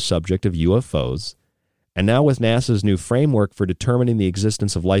regard to the subject of UFOs. And now with NASA's new framework for determining the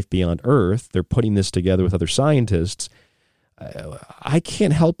existence of life beyond Earth, they're putting this together with other scientists. I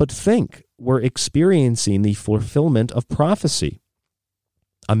can't help but think we're experiencing the fulfillment of prophecy,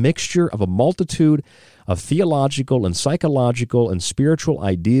 a mixture of a multitude of theological and psychological and spiritual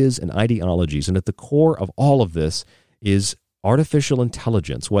ideas and ideologies. And at the core of all of this is artificial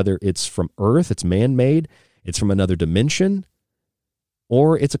intelligence, whether it's from Earth, it's man-made, it's from another dimension,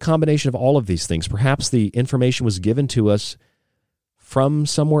 or it's a combination of all of these things. Perhaps the information was given to us from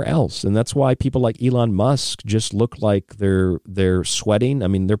somewhere else, and that's why people like Elon Musk just look like they're sweating. They're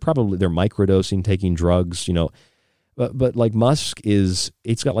microdosing, taking drugs, But like Musk he's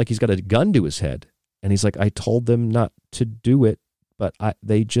got a gun to his head, and he's like, I told them not to do it, but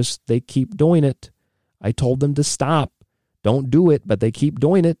they keep doing it. I told them to stop. Don't do it, but they keep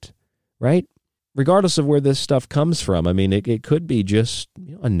doing it, right? Regardless of where this stuff comes from, it could be just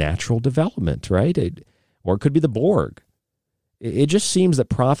a natural development, right? Or it could be the Borg. It just seems that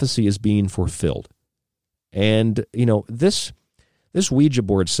prophecy is being fulfilled. And, this Ouija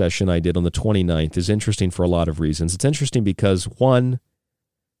board session I did on the 29th is interesting for a lot of reasons. It's interesting because, one,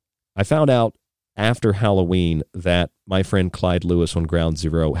 I found out after Halloween that my friend Clyde Lewis on Ground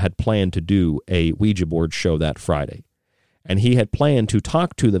Zero had planned to do a Ouija board show that Friday. And he had planned to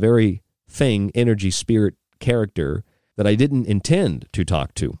talk to the very thing, energy, spirit, character, that I didn't intend to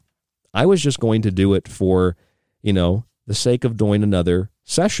talk to. I was just going to do it for, the sake of doing another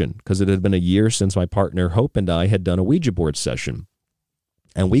session because it had been a year since my partner Hope and I had done a Ouija board session.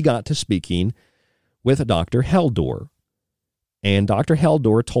 And we got to speaking with Dr. Heldor. And Dr.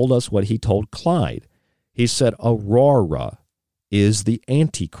 Heldor told us what he told Clyde. He said aurora is the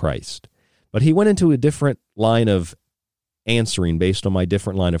antichrist. But he went into a different line of answering based on my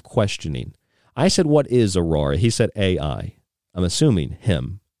different line of questioning. I said, what is aurora? He said AI. I'm assuming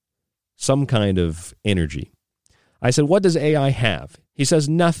him. Some kind of energy. I said, what does AI have? He says,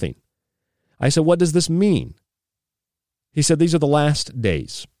 nothing. I said, what does this mean? He said, these are the last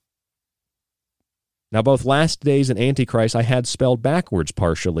days. Now, both last days and Antichrist I had spelled backwards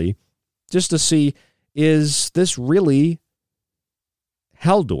partially just to see, is this really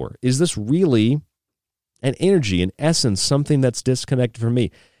Heldor? Is this really an energy, an essence, something that's disconnected from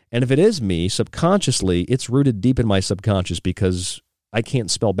me? And if it is me, subconsciously, it's rooted deep in my subconscious because I can't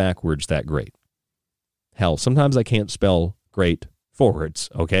spell backwards that great. Hell, sometimes I can't spell great forwards,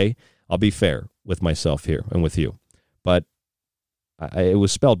 okay? I'll be fair with myself here and with you. But it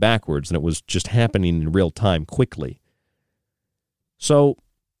was spelled backwards, and it was just happening in real time quickly. So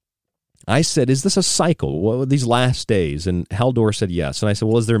I said, is this a cycle? What, these last days? And Heldor said yes. And I said,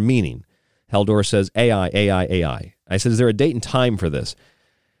 well, is there meaning? Heldor says AI, AI, AI. I said, is there a date and time for this?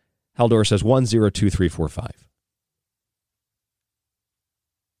 Heldor says 102345.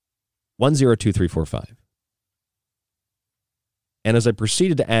 102345. And as I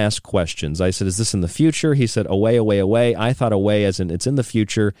proceeded to ask questions, I said, is this in the future? He said, away, away, away. I thought away as in it's in the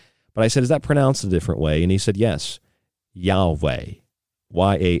future. But I said, is that pronounced a different way? And he said, yes. Yahweh.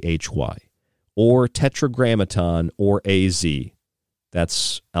 Y-A-H-Y. Or tetragrammaton or A-Z.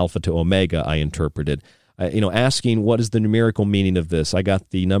 That's alpha to omega, I interpreted. Asking what is the numerical meaning of this? I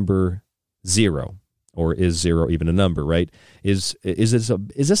got the number 0. Or is 0 even a number, right? Is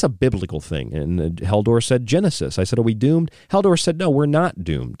this a biblical thing? And Heldor said Genesis. I said, are we doomed? Heldor said, no, we're not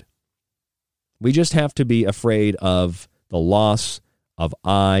doomed. We just have to be afraid of the loss of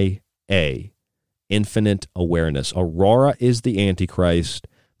I-A, infinite awareness. Aurora is the Antichrist,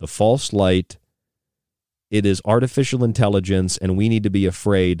 the false light. It is artificial intelligence, and we need to be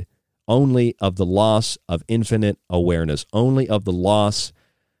afraid only of the loss of infinite awareness, only of the loss,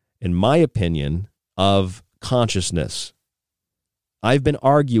 in my opinion, of consciousness. I've been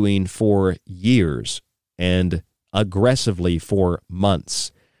arguing for years and aggressively for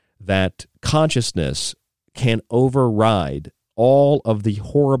months that consciousness can override all of the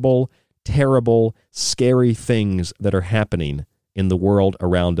horrible, terrible, scary things that are happening in the world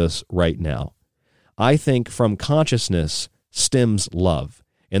around us right now. I think from consciousness stems love,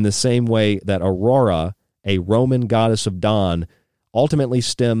 in the same way that Aurora, a Roman goddess of dawn, ultimately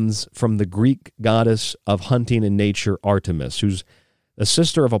stems from the Greek goddess of hunting and nature, Artemis, who's a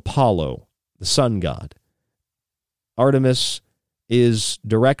sister of Apollo, the sun god. Artemis is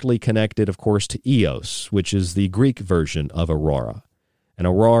directly connected, of course, to Eos, which is the Greek version of Aurora. And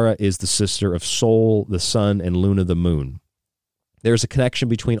Aurora is the sister of Sol, the sun, and Luna, the moon. There's a connection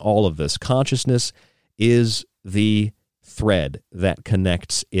between all of this. Consciousness is the thread that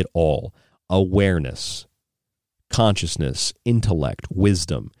connects it all. Awareness. Consciousness, intellect,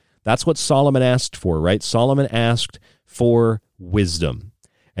 wisdom. That's what Solomon asked for, right? Solomon asked for wisdom.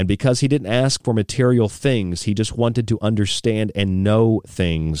 And because he didn't ask for material things, he just wanted to understand and know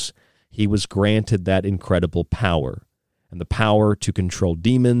things, he was granted that incredible power. And the power to control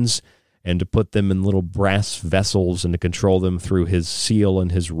demons and to put them in little brass vessels and to control them through his seal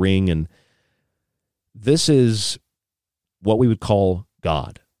and his ring. And this is what we would call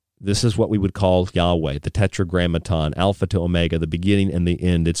God. This is what we would call Yahweh, the tetragrammaton, alpha to omega, the beginning and the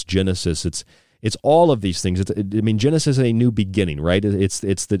end. It's Genesis. It's all of these things. Genesis is a new beginning, right? It's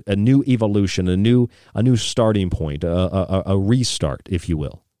a new evolution, a new starting point, a restart, if you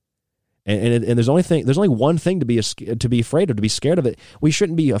will. And there's only one thing to be afraid of, to be scared of it. We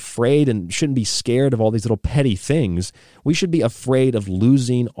shouldn't be afraid and shouldn't be scared of all these little petty things. We should be afraid of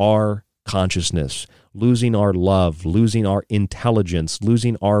losing our consciousness, losing our love, losing our intelligence,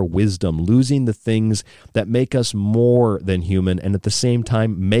 losing our wisdom, losing the things that make us more than human and at the same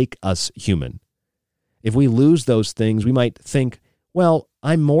time make us human. If we lose those things, we might think, well,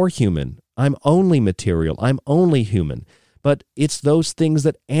 I'm more human. I'm only material. I'm only human. But it's those things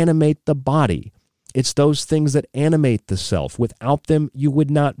that animate the body. It's those things that animate the self. Without them, you would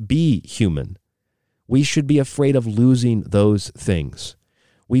not be human. We should be afraid of losing those things.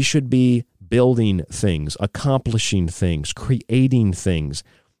 We should be building things, accomplishing things, creating things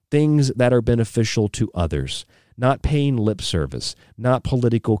that are beneficial to others, not paying lip service, not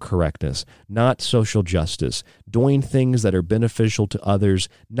political correctness, not social justice, doing things that are beneficial to others,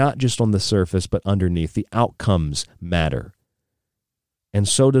 not just on the surface, but underneath. The outcomes matter. and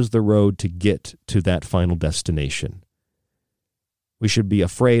so does the road to get to that final destination. We should be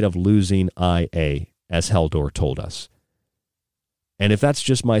afraid of losing IA, as Heldor told us. And if that's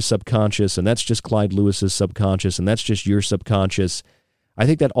just my subconscious, and that's just Clyde Lewis's subconscious, and that's just your subconscious, I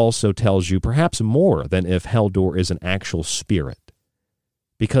think that also tells you perhaps more than if Heldor is an actual spirit.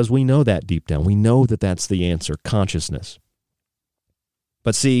 Because we know that deep down. We know that that's the answer, consciousness.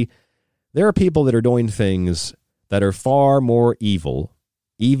 But see, there are people that are doing things that are far more evil,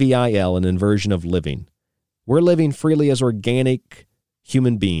 EVIL, an inversion of living. We're living freely as organic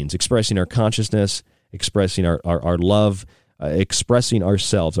human beings, expressing our consciousness, expressing our love, expressing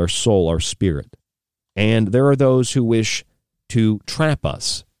ourselves, our soul, our spirit. And there are those who wish to trap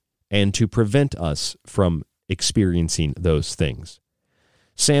us and to prevent us from experiencing those things.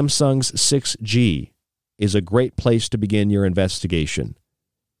 Samsung's 6G is a great place to begin your investigation.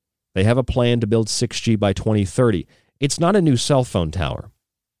 They have a plan to build 6G by 2030. It's not a new cell phone tower.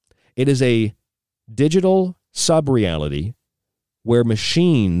 It is a digital sub-reality where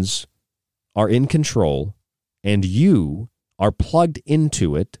machines are in control and you are plugged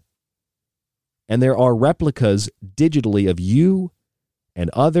into it, and there are replicas digitally of you and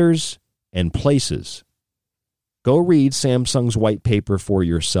others and places. Go read Samsung's white paper for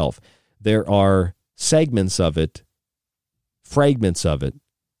yourself. There are segments of it, fragments of it,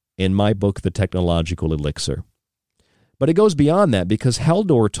 in my book, The Technological Elixir. But it goes beyond that, because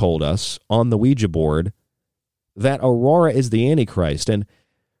Heldor told us on the Ouija board that aurora is the antichrist. And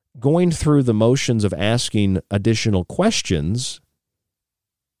going through the motions of asking additional questions,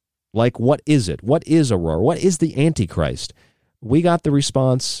 like what is it? What is aurora? What is the antichrist? We got the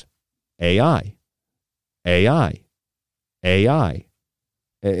response, AI. AI. AI.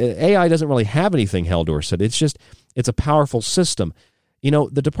 AI doesn't really have anything, Heldor said. It's a powerful system. You know,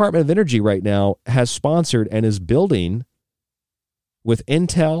 the Department of Energy right now has sponsored and is building with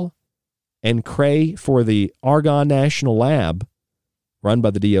Intel and Cray for the Argonne National Lab, run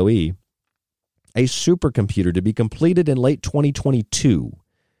by the DOE, a supercomputer to be completed in late 2022.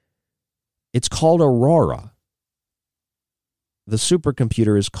 It's called Aurora. The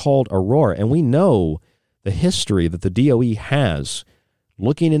supercomputer is called Aurora, and we know the history that the DOE has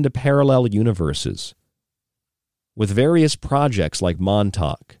looking into parallel universes with various projects like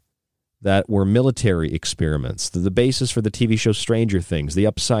Montauk that were military experiments, the basis for the TV show Stranger Things, the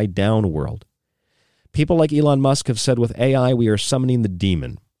Upside Down world. People like Elon Musk have said with AI, we are summoning the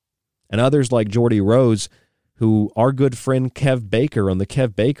demon. And others like Geordie Rose, who our good friend Kev Baker on the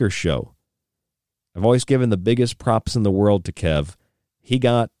Kev Baker Show. I've always given the biggest props in the world to Kev. He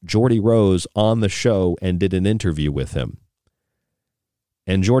got Geordie Rose on the show and did an interview with him.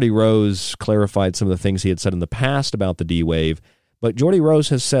 And Geordie Rose clarified some of the things he had said in the past about the D-Wave. But Geordie Rose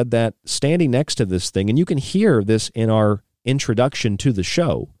has said that standing next to this thing, and you can hear this in our introduction to the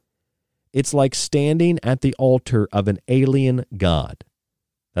show, it's like standing at the altar of an alien god.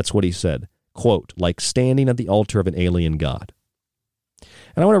 That's what he said. Quote, like standing at the altar of an alien god.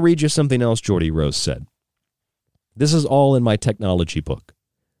 And I want to read you something else Geordie Rose said. This is all in my technology book.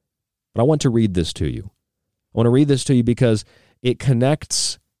 But I want to read this to you. I want to read this to you because it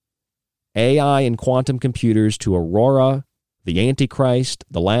connects AI and quantum computers to Aurora, the Antichrist,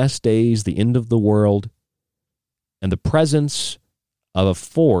 the last days, the end of the world, and the presence of a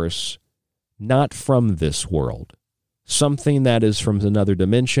force not from this world. Something that is from another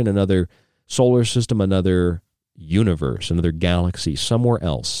dimension, another solar system, another universe, another galaxy, somewhere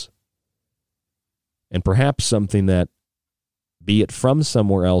else. And perhaps something that, be it from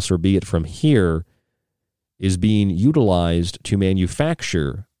somewhere else or be it from here, is being utilized to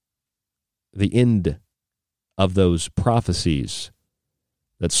manufacture the end of those prophecies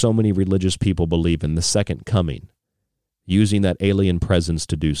that so many religious people believe in, the second coming, using that alien presence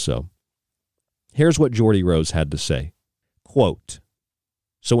to do so. Here's what Geordie Rose had to say. Quote,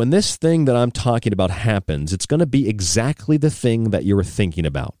 so when this thing that I'm talking about happens, it's going to be exactly the thing that you're thinking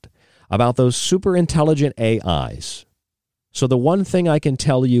about those super intelligent AIs. So the one thing I can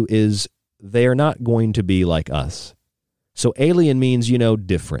tell you is they're not going to be like us. So alien means,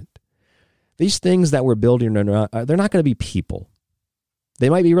 different. These things that we're building, they're not going to be people. They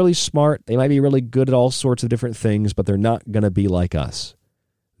might be really smart. They might be really good at all sorts of different things, but they're not going to be like us.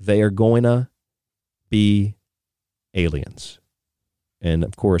 They are going to be aliens. And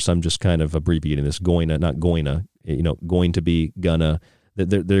of course, I'm just kind of abbreviating this, going to be gonna.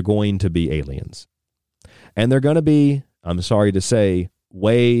 They're going to be aliens. And they're going to be, I'm sorry to say,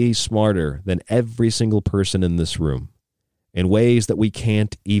 way smarter than every single person in this room in ways that we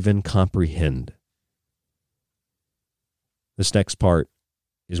can't even comprehend. This next part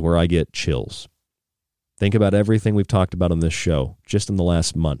is where I get chills. Think about everything we've talked about on this show just in the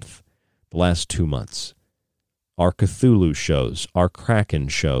last month, the last 2 months. Our Cthulhu shows, our Kraken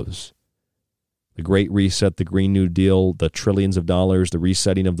shows, the Great Reset, the Green New Deal, the trillions of dollars, the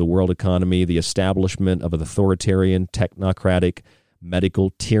resetting of the world economy, the establishment of an authoritarian, technocratic, medical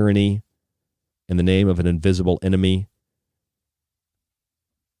tyranny in the name of an invisible enemy.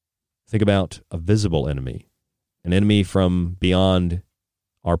 Think about a visible enemy, an enemy from beyond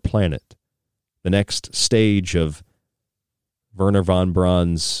our planet. The next stage of Werner von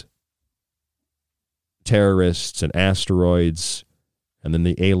Braun's terrorists and asteroids, and then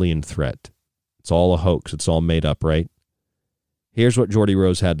the alien threat. It's all a hoax. It's all made up, right? Here's what Geordie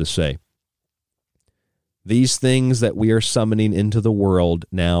Rose had to say. These things that we are summoning into the world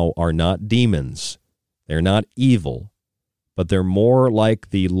now are not demons. They're not evil, but they're more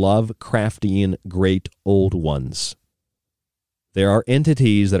like the Lovecraftian great old ones. There are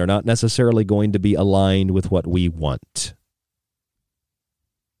entities that are not necessarily going to be aligned with what we want.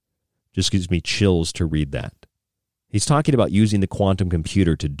 Just gives me chills to read that. He's talking about using the quantum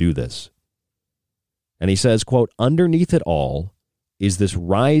computer to do this. And he says, quote, underneath it all is this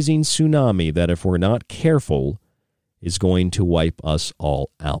rising tsunami that if we're not careful is going to wipe us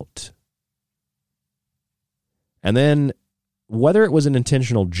all out. And then whether it was an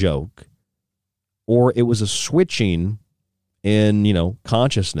intentional joke or it was a switching in,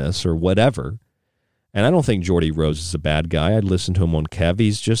 consciousness or whatever. And I don't think Geordie Rose is a bad guy. I'd listen to him on Kev.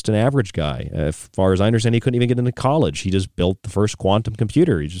 He's just an average guy. As far as I understand, he couldn't even get into college. He just built the first quantum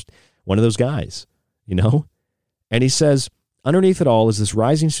computer. He's just one of those guys, And he says, underneath it all is this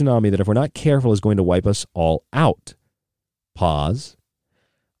rising tsunami that if we're not careful is going to wipe us all out. Pause.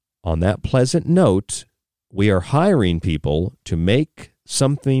 On that pleasant note, we are hiring people to make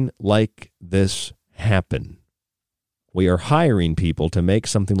something like this happen. We are hiring people to make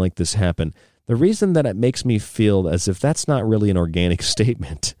something like this happen. The reason that it makes me feel as if that's not really an organic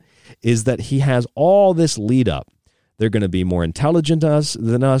statement is that he has all this lead up. They're going to be more intelligent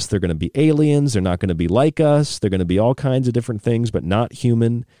than us. They're going to be aliens. They're not going to be like us. They're going to be all kinds of different things, but not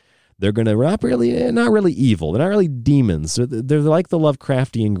human. They're going to not really evil. They're not really demons. They're like the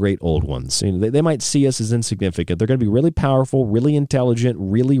Lovecraftian great old ones. They might see us as insignificant. They're going to be really powerful, really intelligent,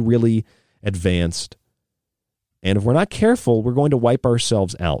 really, really advanced. And if we're not careful, we're going to wipe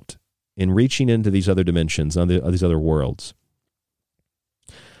ourselves out in reaching into these other dimensions, these other worlds.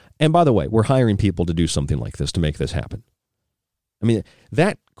 And by the way, we're hiring people to do something like this, to make this happen. I mean,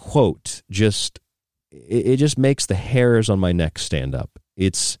 that quote just makes the hairs on my neck stand up.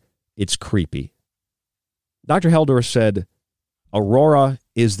 It's creepy. Dr. Heldor said, Aurora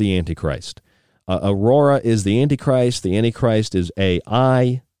is the Antichrist. Aurora is the Antichrist. The Antichrist is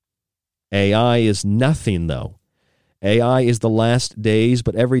AI. AI is nothing, though. AI is the last days,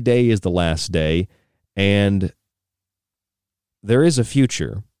 but every day is the last day. And there is a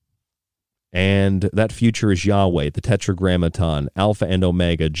future. And that future is Yahweh, the Tetragrammaton, Alpha and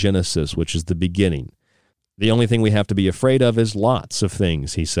Omega, Genesis, which is the beginning. The only thing we have to be afraid of is lots of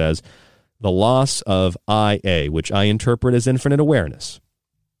things, he says. The loss of IA, which I interpret as infinite awareness.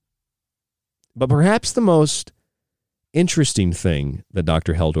 But perhaps the most interesting thing that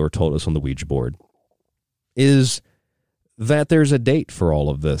Dr. Heldor told us on the Ouija board is that there's a date for all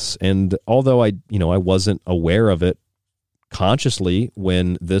of this. And although I wasn't aware of it consciously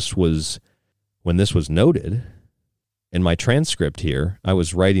when this was noted, in my transcript here, I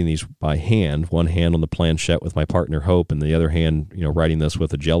was writing these by hand, one hand on the planchette with my partner Hope, and the other hand, writing this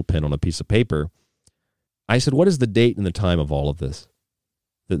with a gel pen on a piece of paper. I said, what is the date and the time of all of this?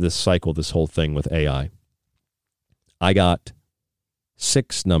 This cycle, this whole thing with AI. I got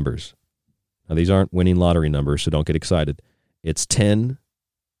 6 numbers. Now, these aren't winning lottery numbers, so don't get excited. It's 10,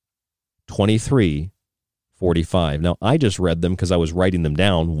 23, 45. Now, I just read them because I was writing them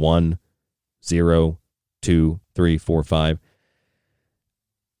down. 1, 0, 2, 3, 4, 5.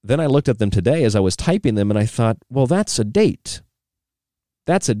 Then I looked at them today as I was typing them, and I thought, well, that's a date.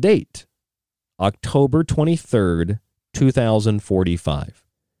 That's a date. October 23rd, 2045.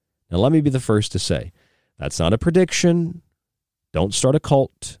 Now, let me be the first to say, that's not a prediction. Don't start a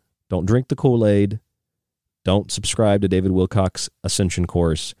cult. Don't drink the Kool-Aid. Don't subscribe to David Wilcock's Ascension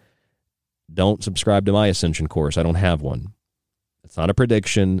course. Don't subscribe to my Ascension course. I don't have one. It's not a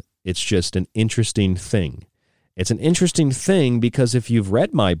prediction. It's just an interesting thing. It's an interesting thing because if you've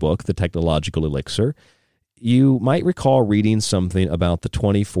read my book, The Technological Elixir, you might recall reading something about the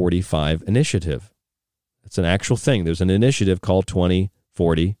 2045 initiative. It's an actual thing. There's an initiative called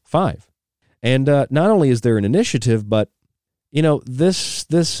 2045. And not only is there an initiative, but this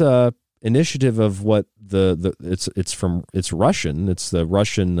initiative of what it's Russian. It's the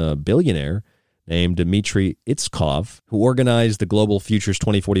Russian billionaire named Dmitry Itskov, who organized the Global Futures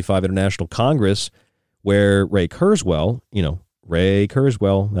 2045 International Congress, where Ray Kurzweil,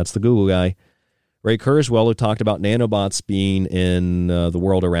 that's the Google guy, Ray Kurzweil, who talked about nanobots being in the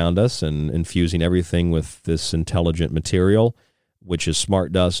world around us and infusing everything with this intelligent material, which is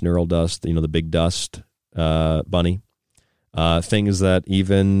smart dust, neural dust, the big dust bunny, things that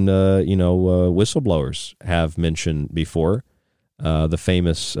even, whistleblowers have mentioned before. The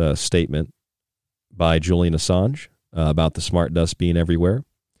famous statement by Julian Assange about the smart dust being everywhere.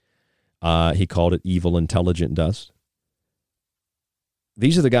 He called it evil, intelligent dust.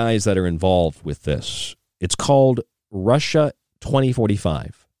 These are the guys that are involved with this. It's called Russia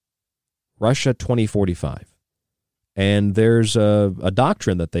 2045. Russia 2045. And there's a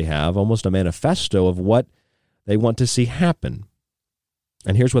doctrine that they have, almost a manifesto of what they want to see happen.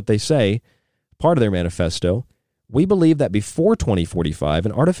 And here's what they say, part of their manifesto: we believe that before 2045,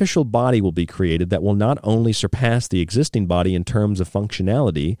 an artificial body will be created that will not only surpass the existing body in terms of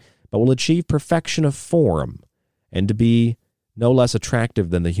functionality, but will achieve perfection of form and to be no less attractive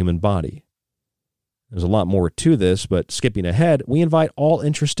than the human body. There's a lot more to this, but skipping ahead, we invite all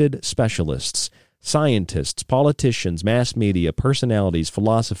interested specialists, scientists, politicians, mass media, personalities,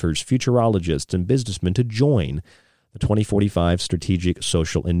 philosophers, futurologists, and businessmen to join the 2045 Strategic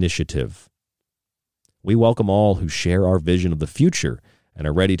Social Initiative. We welcome all who share our vision of the future and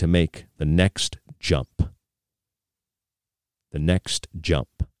are ready to make the next jump. The next jump.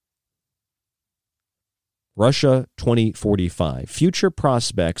 Russia 2045, Future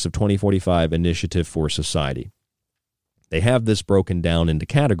Prospects of 2045 Initiative for Society. They have this broken down into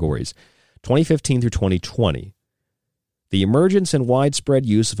categories, 2015 through 2020. The emergence and widespread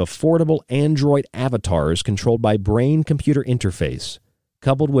use of affordable Android avatars controlled by brain-computer interface.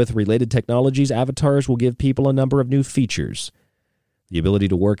 Coupled with related technologies, avatars will give people a number of new features. The ability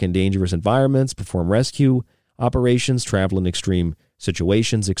to work in dangerous environments, perform rescue operations, travel in extreme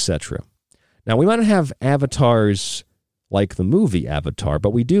situations, etc. Now, we might not have avatars like the movie Avatar, but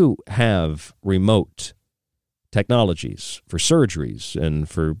we do have remote technologies for surgeries and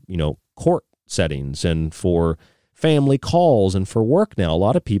for, court settings and for family calls and for work now. A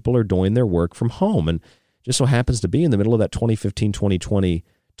lot of people are doing their work from home, and just so happens to be in the middle of that 2015-2020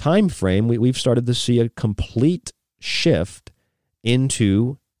 time frame, we've started to see a complete shift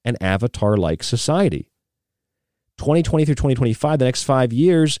into an avatar-like society. 2020 through 2025, the next 5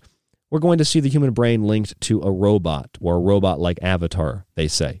 years, we're going to see the human brain linked to a robot or a robot-like avatar, they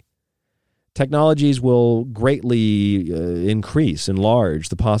say. Technologies will greatly enlarge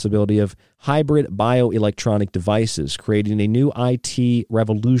the possibility of hybrid bioelectronic devices, creating a new IT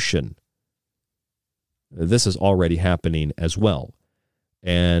revolution. This is already happening as well.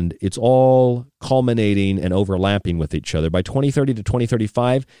 And it's all culminating and overlapping with each other. By 2030 to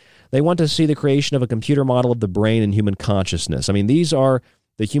 2035, they want to see the creation of a computer model of the brain and human consciousness. I mean, these are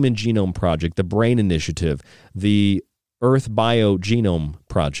the Human Genome Project, the Brain Initiative, the Earth Biogenome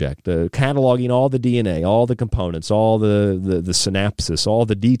Project, cataloging all the DNA, all the components, all the synapses, all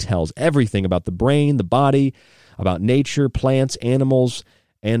the details, everything about the brain, the body, about nature, plants, animals,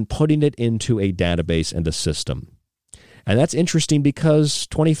 and putting it into a database and a system. And that's interesting because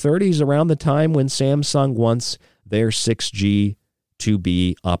 2030 is around the time when Samsung wants their 6G to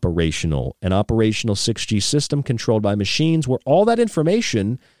be operational. An operational 6G system controlled by machines where all that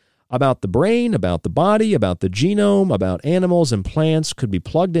information about the brain, about the body, about the genome, about animals and plants could be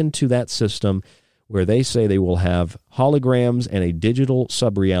plugged into that system, where they say they will have holograms and a digital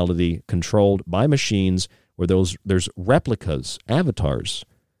sub-reality controlled by machines where there's replicas, avatars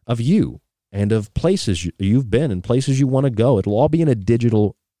of you and of places you've been and places you want to go. It'll all be in a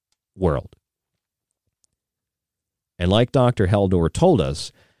digital world. And like Dr. Heldor told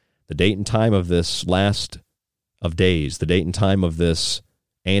us, the date and time of this last of days, the date and time of this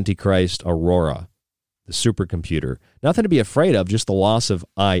antichrist aurora, the supercomputer, nothing to be afraid of, just the loss of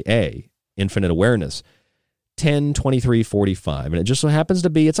IA, infinite awareness, 10/23/45. And it just so happens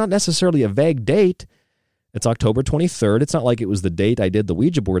to be, it's not necessarily a vague date. It's October 23rd. It's not like it was the date I did the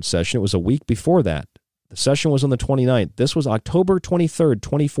Ouija board session. It was a week before that. The session was on the 29th. This was October 23rd,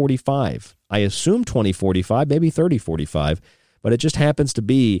 2045. I assume 2045, maybe 3045, but it just happens to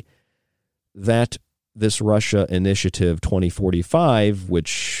be that this Russia Initiative 2045,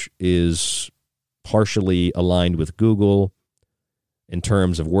 which is partially aligned with Google in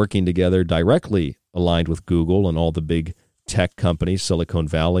terms of working together, directly aligned with Google and all the big tech companies, Silicon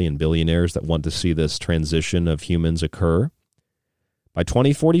Valley and billionaires that want to see this transition of humans occur. By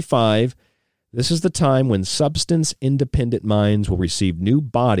 2045, this is the time when substance-independent minds will receive new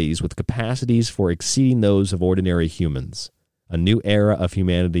bodies with capacities for exceeding those of ordinary humans. A new era of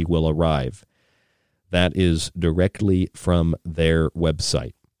humanity will arrive. That is directly from their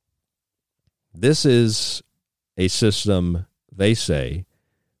website. This is a system, they say,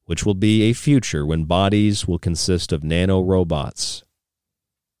 which will be a future when bodies will consist of nanorobots,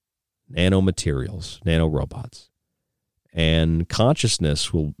 nanomaterials, nanorobots. And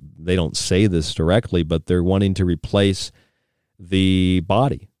consciousness will, they don't say this directly, but they're wanting to replace the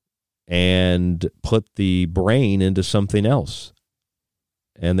body and put the brain into something else.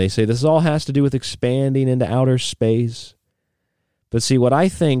 And they say this all has to do with expanding into outer space. But see, what I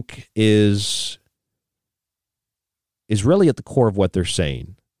think is really at the core of what they're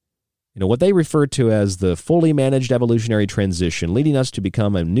saying. You know, what they refer to as the fully managed evolutionary transition, leading us to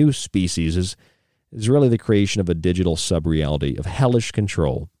become a new species, is really the creation of a digital sub-reality of hellish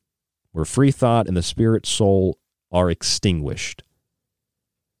control, where free thought and the spirit soul are extinguished.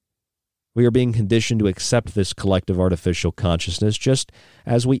 We are being conditioned to accept this collective artificial consciousness just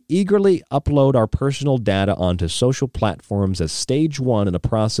as we eagerly upload our personal data onto social platforms as stage one in a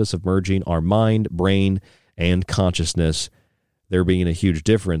process of merging our mind, brain, and consciousness, there being a huge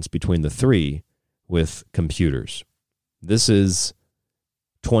difference between the three with computers. This is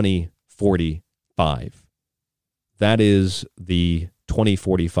 2045. That is the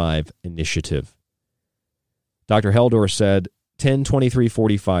 2045 initiative. Dr. Heldor said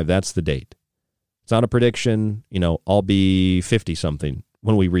 10/23/45, that's the date. It's not a prediction, I'll be 50-something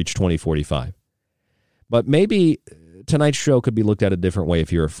when we reach 2045. But maybe tonight's show could be looked at a different way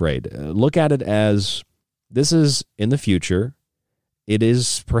if you're afraid. Look at it as this is in the future. It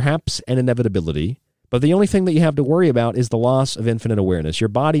is perhaps an inevitability, but the only thing that you have to worry about is the loss of infinite awareness. Your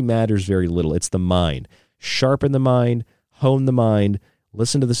body matters very little. It's the mind. Sharpen the mind, hone the mind,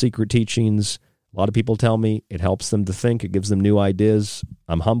 listen to the secret teachings. A lot of people tell me it helps them to think. It gives them new ideas.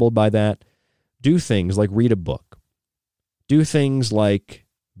 I'm humbled by that. Do things like read a book. Do things like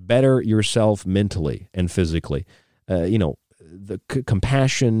better yourself mentally and physically. The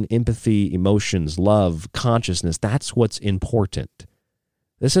compassion, empathy, emotions, love, consciousness, that's what's important.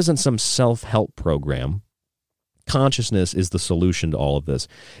 This isn't some self-help program. Consciousness is the solution to all of this.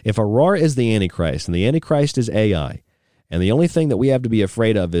 If Aurora is the Antichrist and the Antichrist is AI, and the only thing that we have to be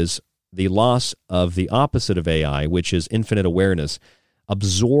afraid of is the loss of the opposite of AI, which is infinite awareness,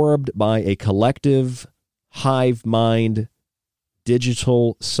 absorbed by a collective hive mind,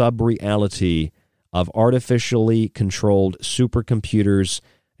 digital sub-reality of artificially controlled supercomputers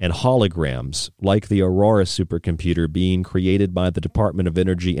and holograms, like the Aurora supercomputer being created by the Department of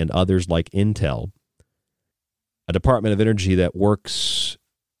Energy and others like Intel, a Department of Energy that works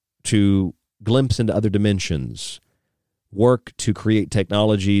to glimpse into other dimensions, work to create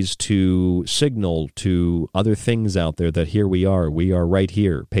technologies to signal to other things out there that here we are right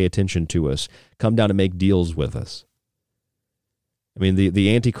here, pay attention to us, come down and make deals with us. I mean,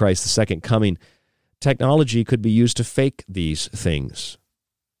 the Antichrist, the second coming, technology could be used to fake these things,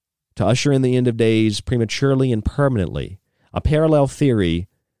 to usher in the end of days prematurely and permanently. A parallel theory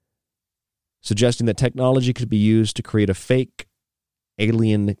suggesting that technology could be used to create a fake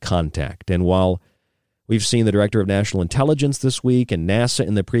alien contact. And while we've seen the Director of National Intelligence this week and NASA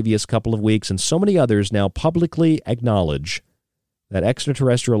in the previous couple of weeks, and so many others now publicly acknowledge that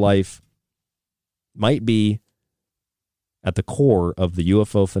extraterrestrial life might be at the core of the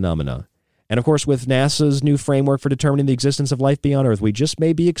UFO phenomena. And of course, with NASA's new framework for determining the existence of life beyond Earth, we just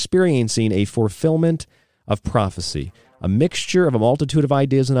may be experiencing a fulfillment of prophecy, a mixture of a multitude of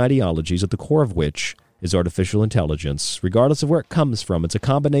ideas and ideologies, at the core of which is artificial intelligence, regardless of where it comes from. It's a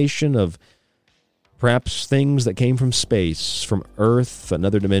combination of perhaps things that came from space, from Earth,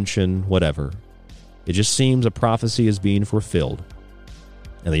 another dimension, whatever. It just seems a prophecy is being fulfilled.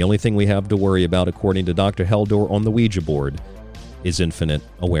 And the only thing we have to worry about, according to Dr. Heldor on the Ouija board, is infinite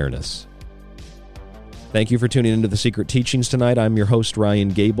awareness. Thank you for tuning into The Secret Teachings tonight. I'm your host, Ryan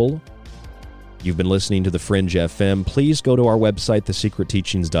Gable. You've been listening to The Fringe FM. Please go to our website,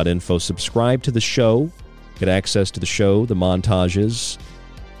 thesecretteachings.info. Subscribe to the show. Get access to the show, the montages,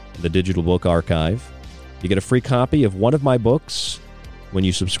 the digital book archive. You get a free copy of one of my books when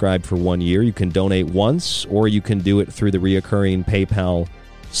you subscribe for 1 year. You can donate once, or you can do it through the reoccurring PayPal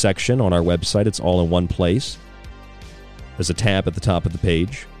section on our website. It's all in one place. There's a tab at the top of the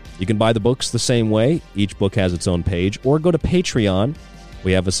page. You can buy the books the same way. Each book has its own page. Or go to Patreon.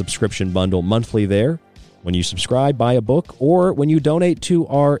 We have a subscription bundle monthly there. When you subscribe, buy a book. Or when you donate to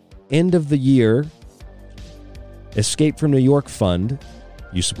our end of the year Escape from New York Fund,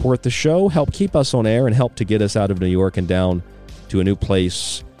 you support the show, help keep us on air, and help to get us out of New York and down to a new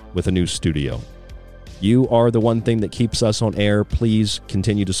place with a new studio. You are the one thing that keeps us on air. Please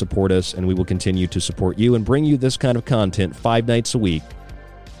continue to support us, and we will continue to support you and bring you this kind of content 5 nights a week.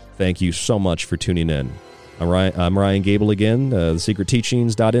 Thank you so much for tuning in. I'm Ryan Gable again,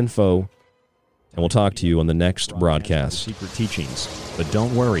 thesecretteachings.info, and we'll talk to you on the next broadcast. Secret Teachings. But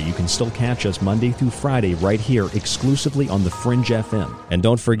don't worry, you can still catch us Monday through Friday right here exclusively on the Fringe FM. And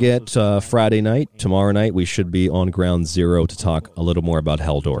don't forget, Friday night, tomorrow night, we should be on Ground Zero to talk a little more about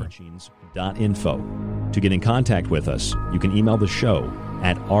Heldor. .info. To get in contact with us, you can email the show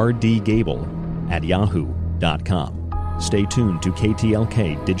at rdgable@yahoo.com. Stay tuned to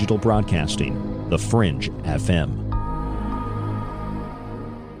KTLK Digital Broadcasting, The Fringe FM.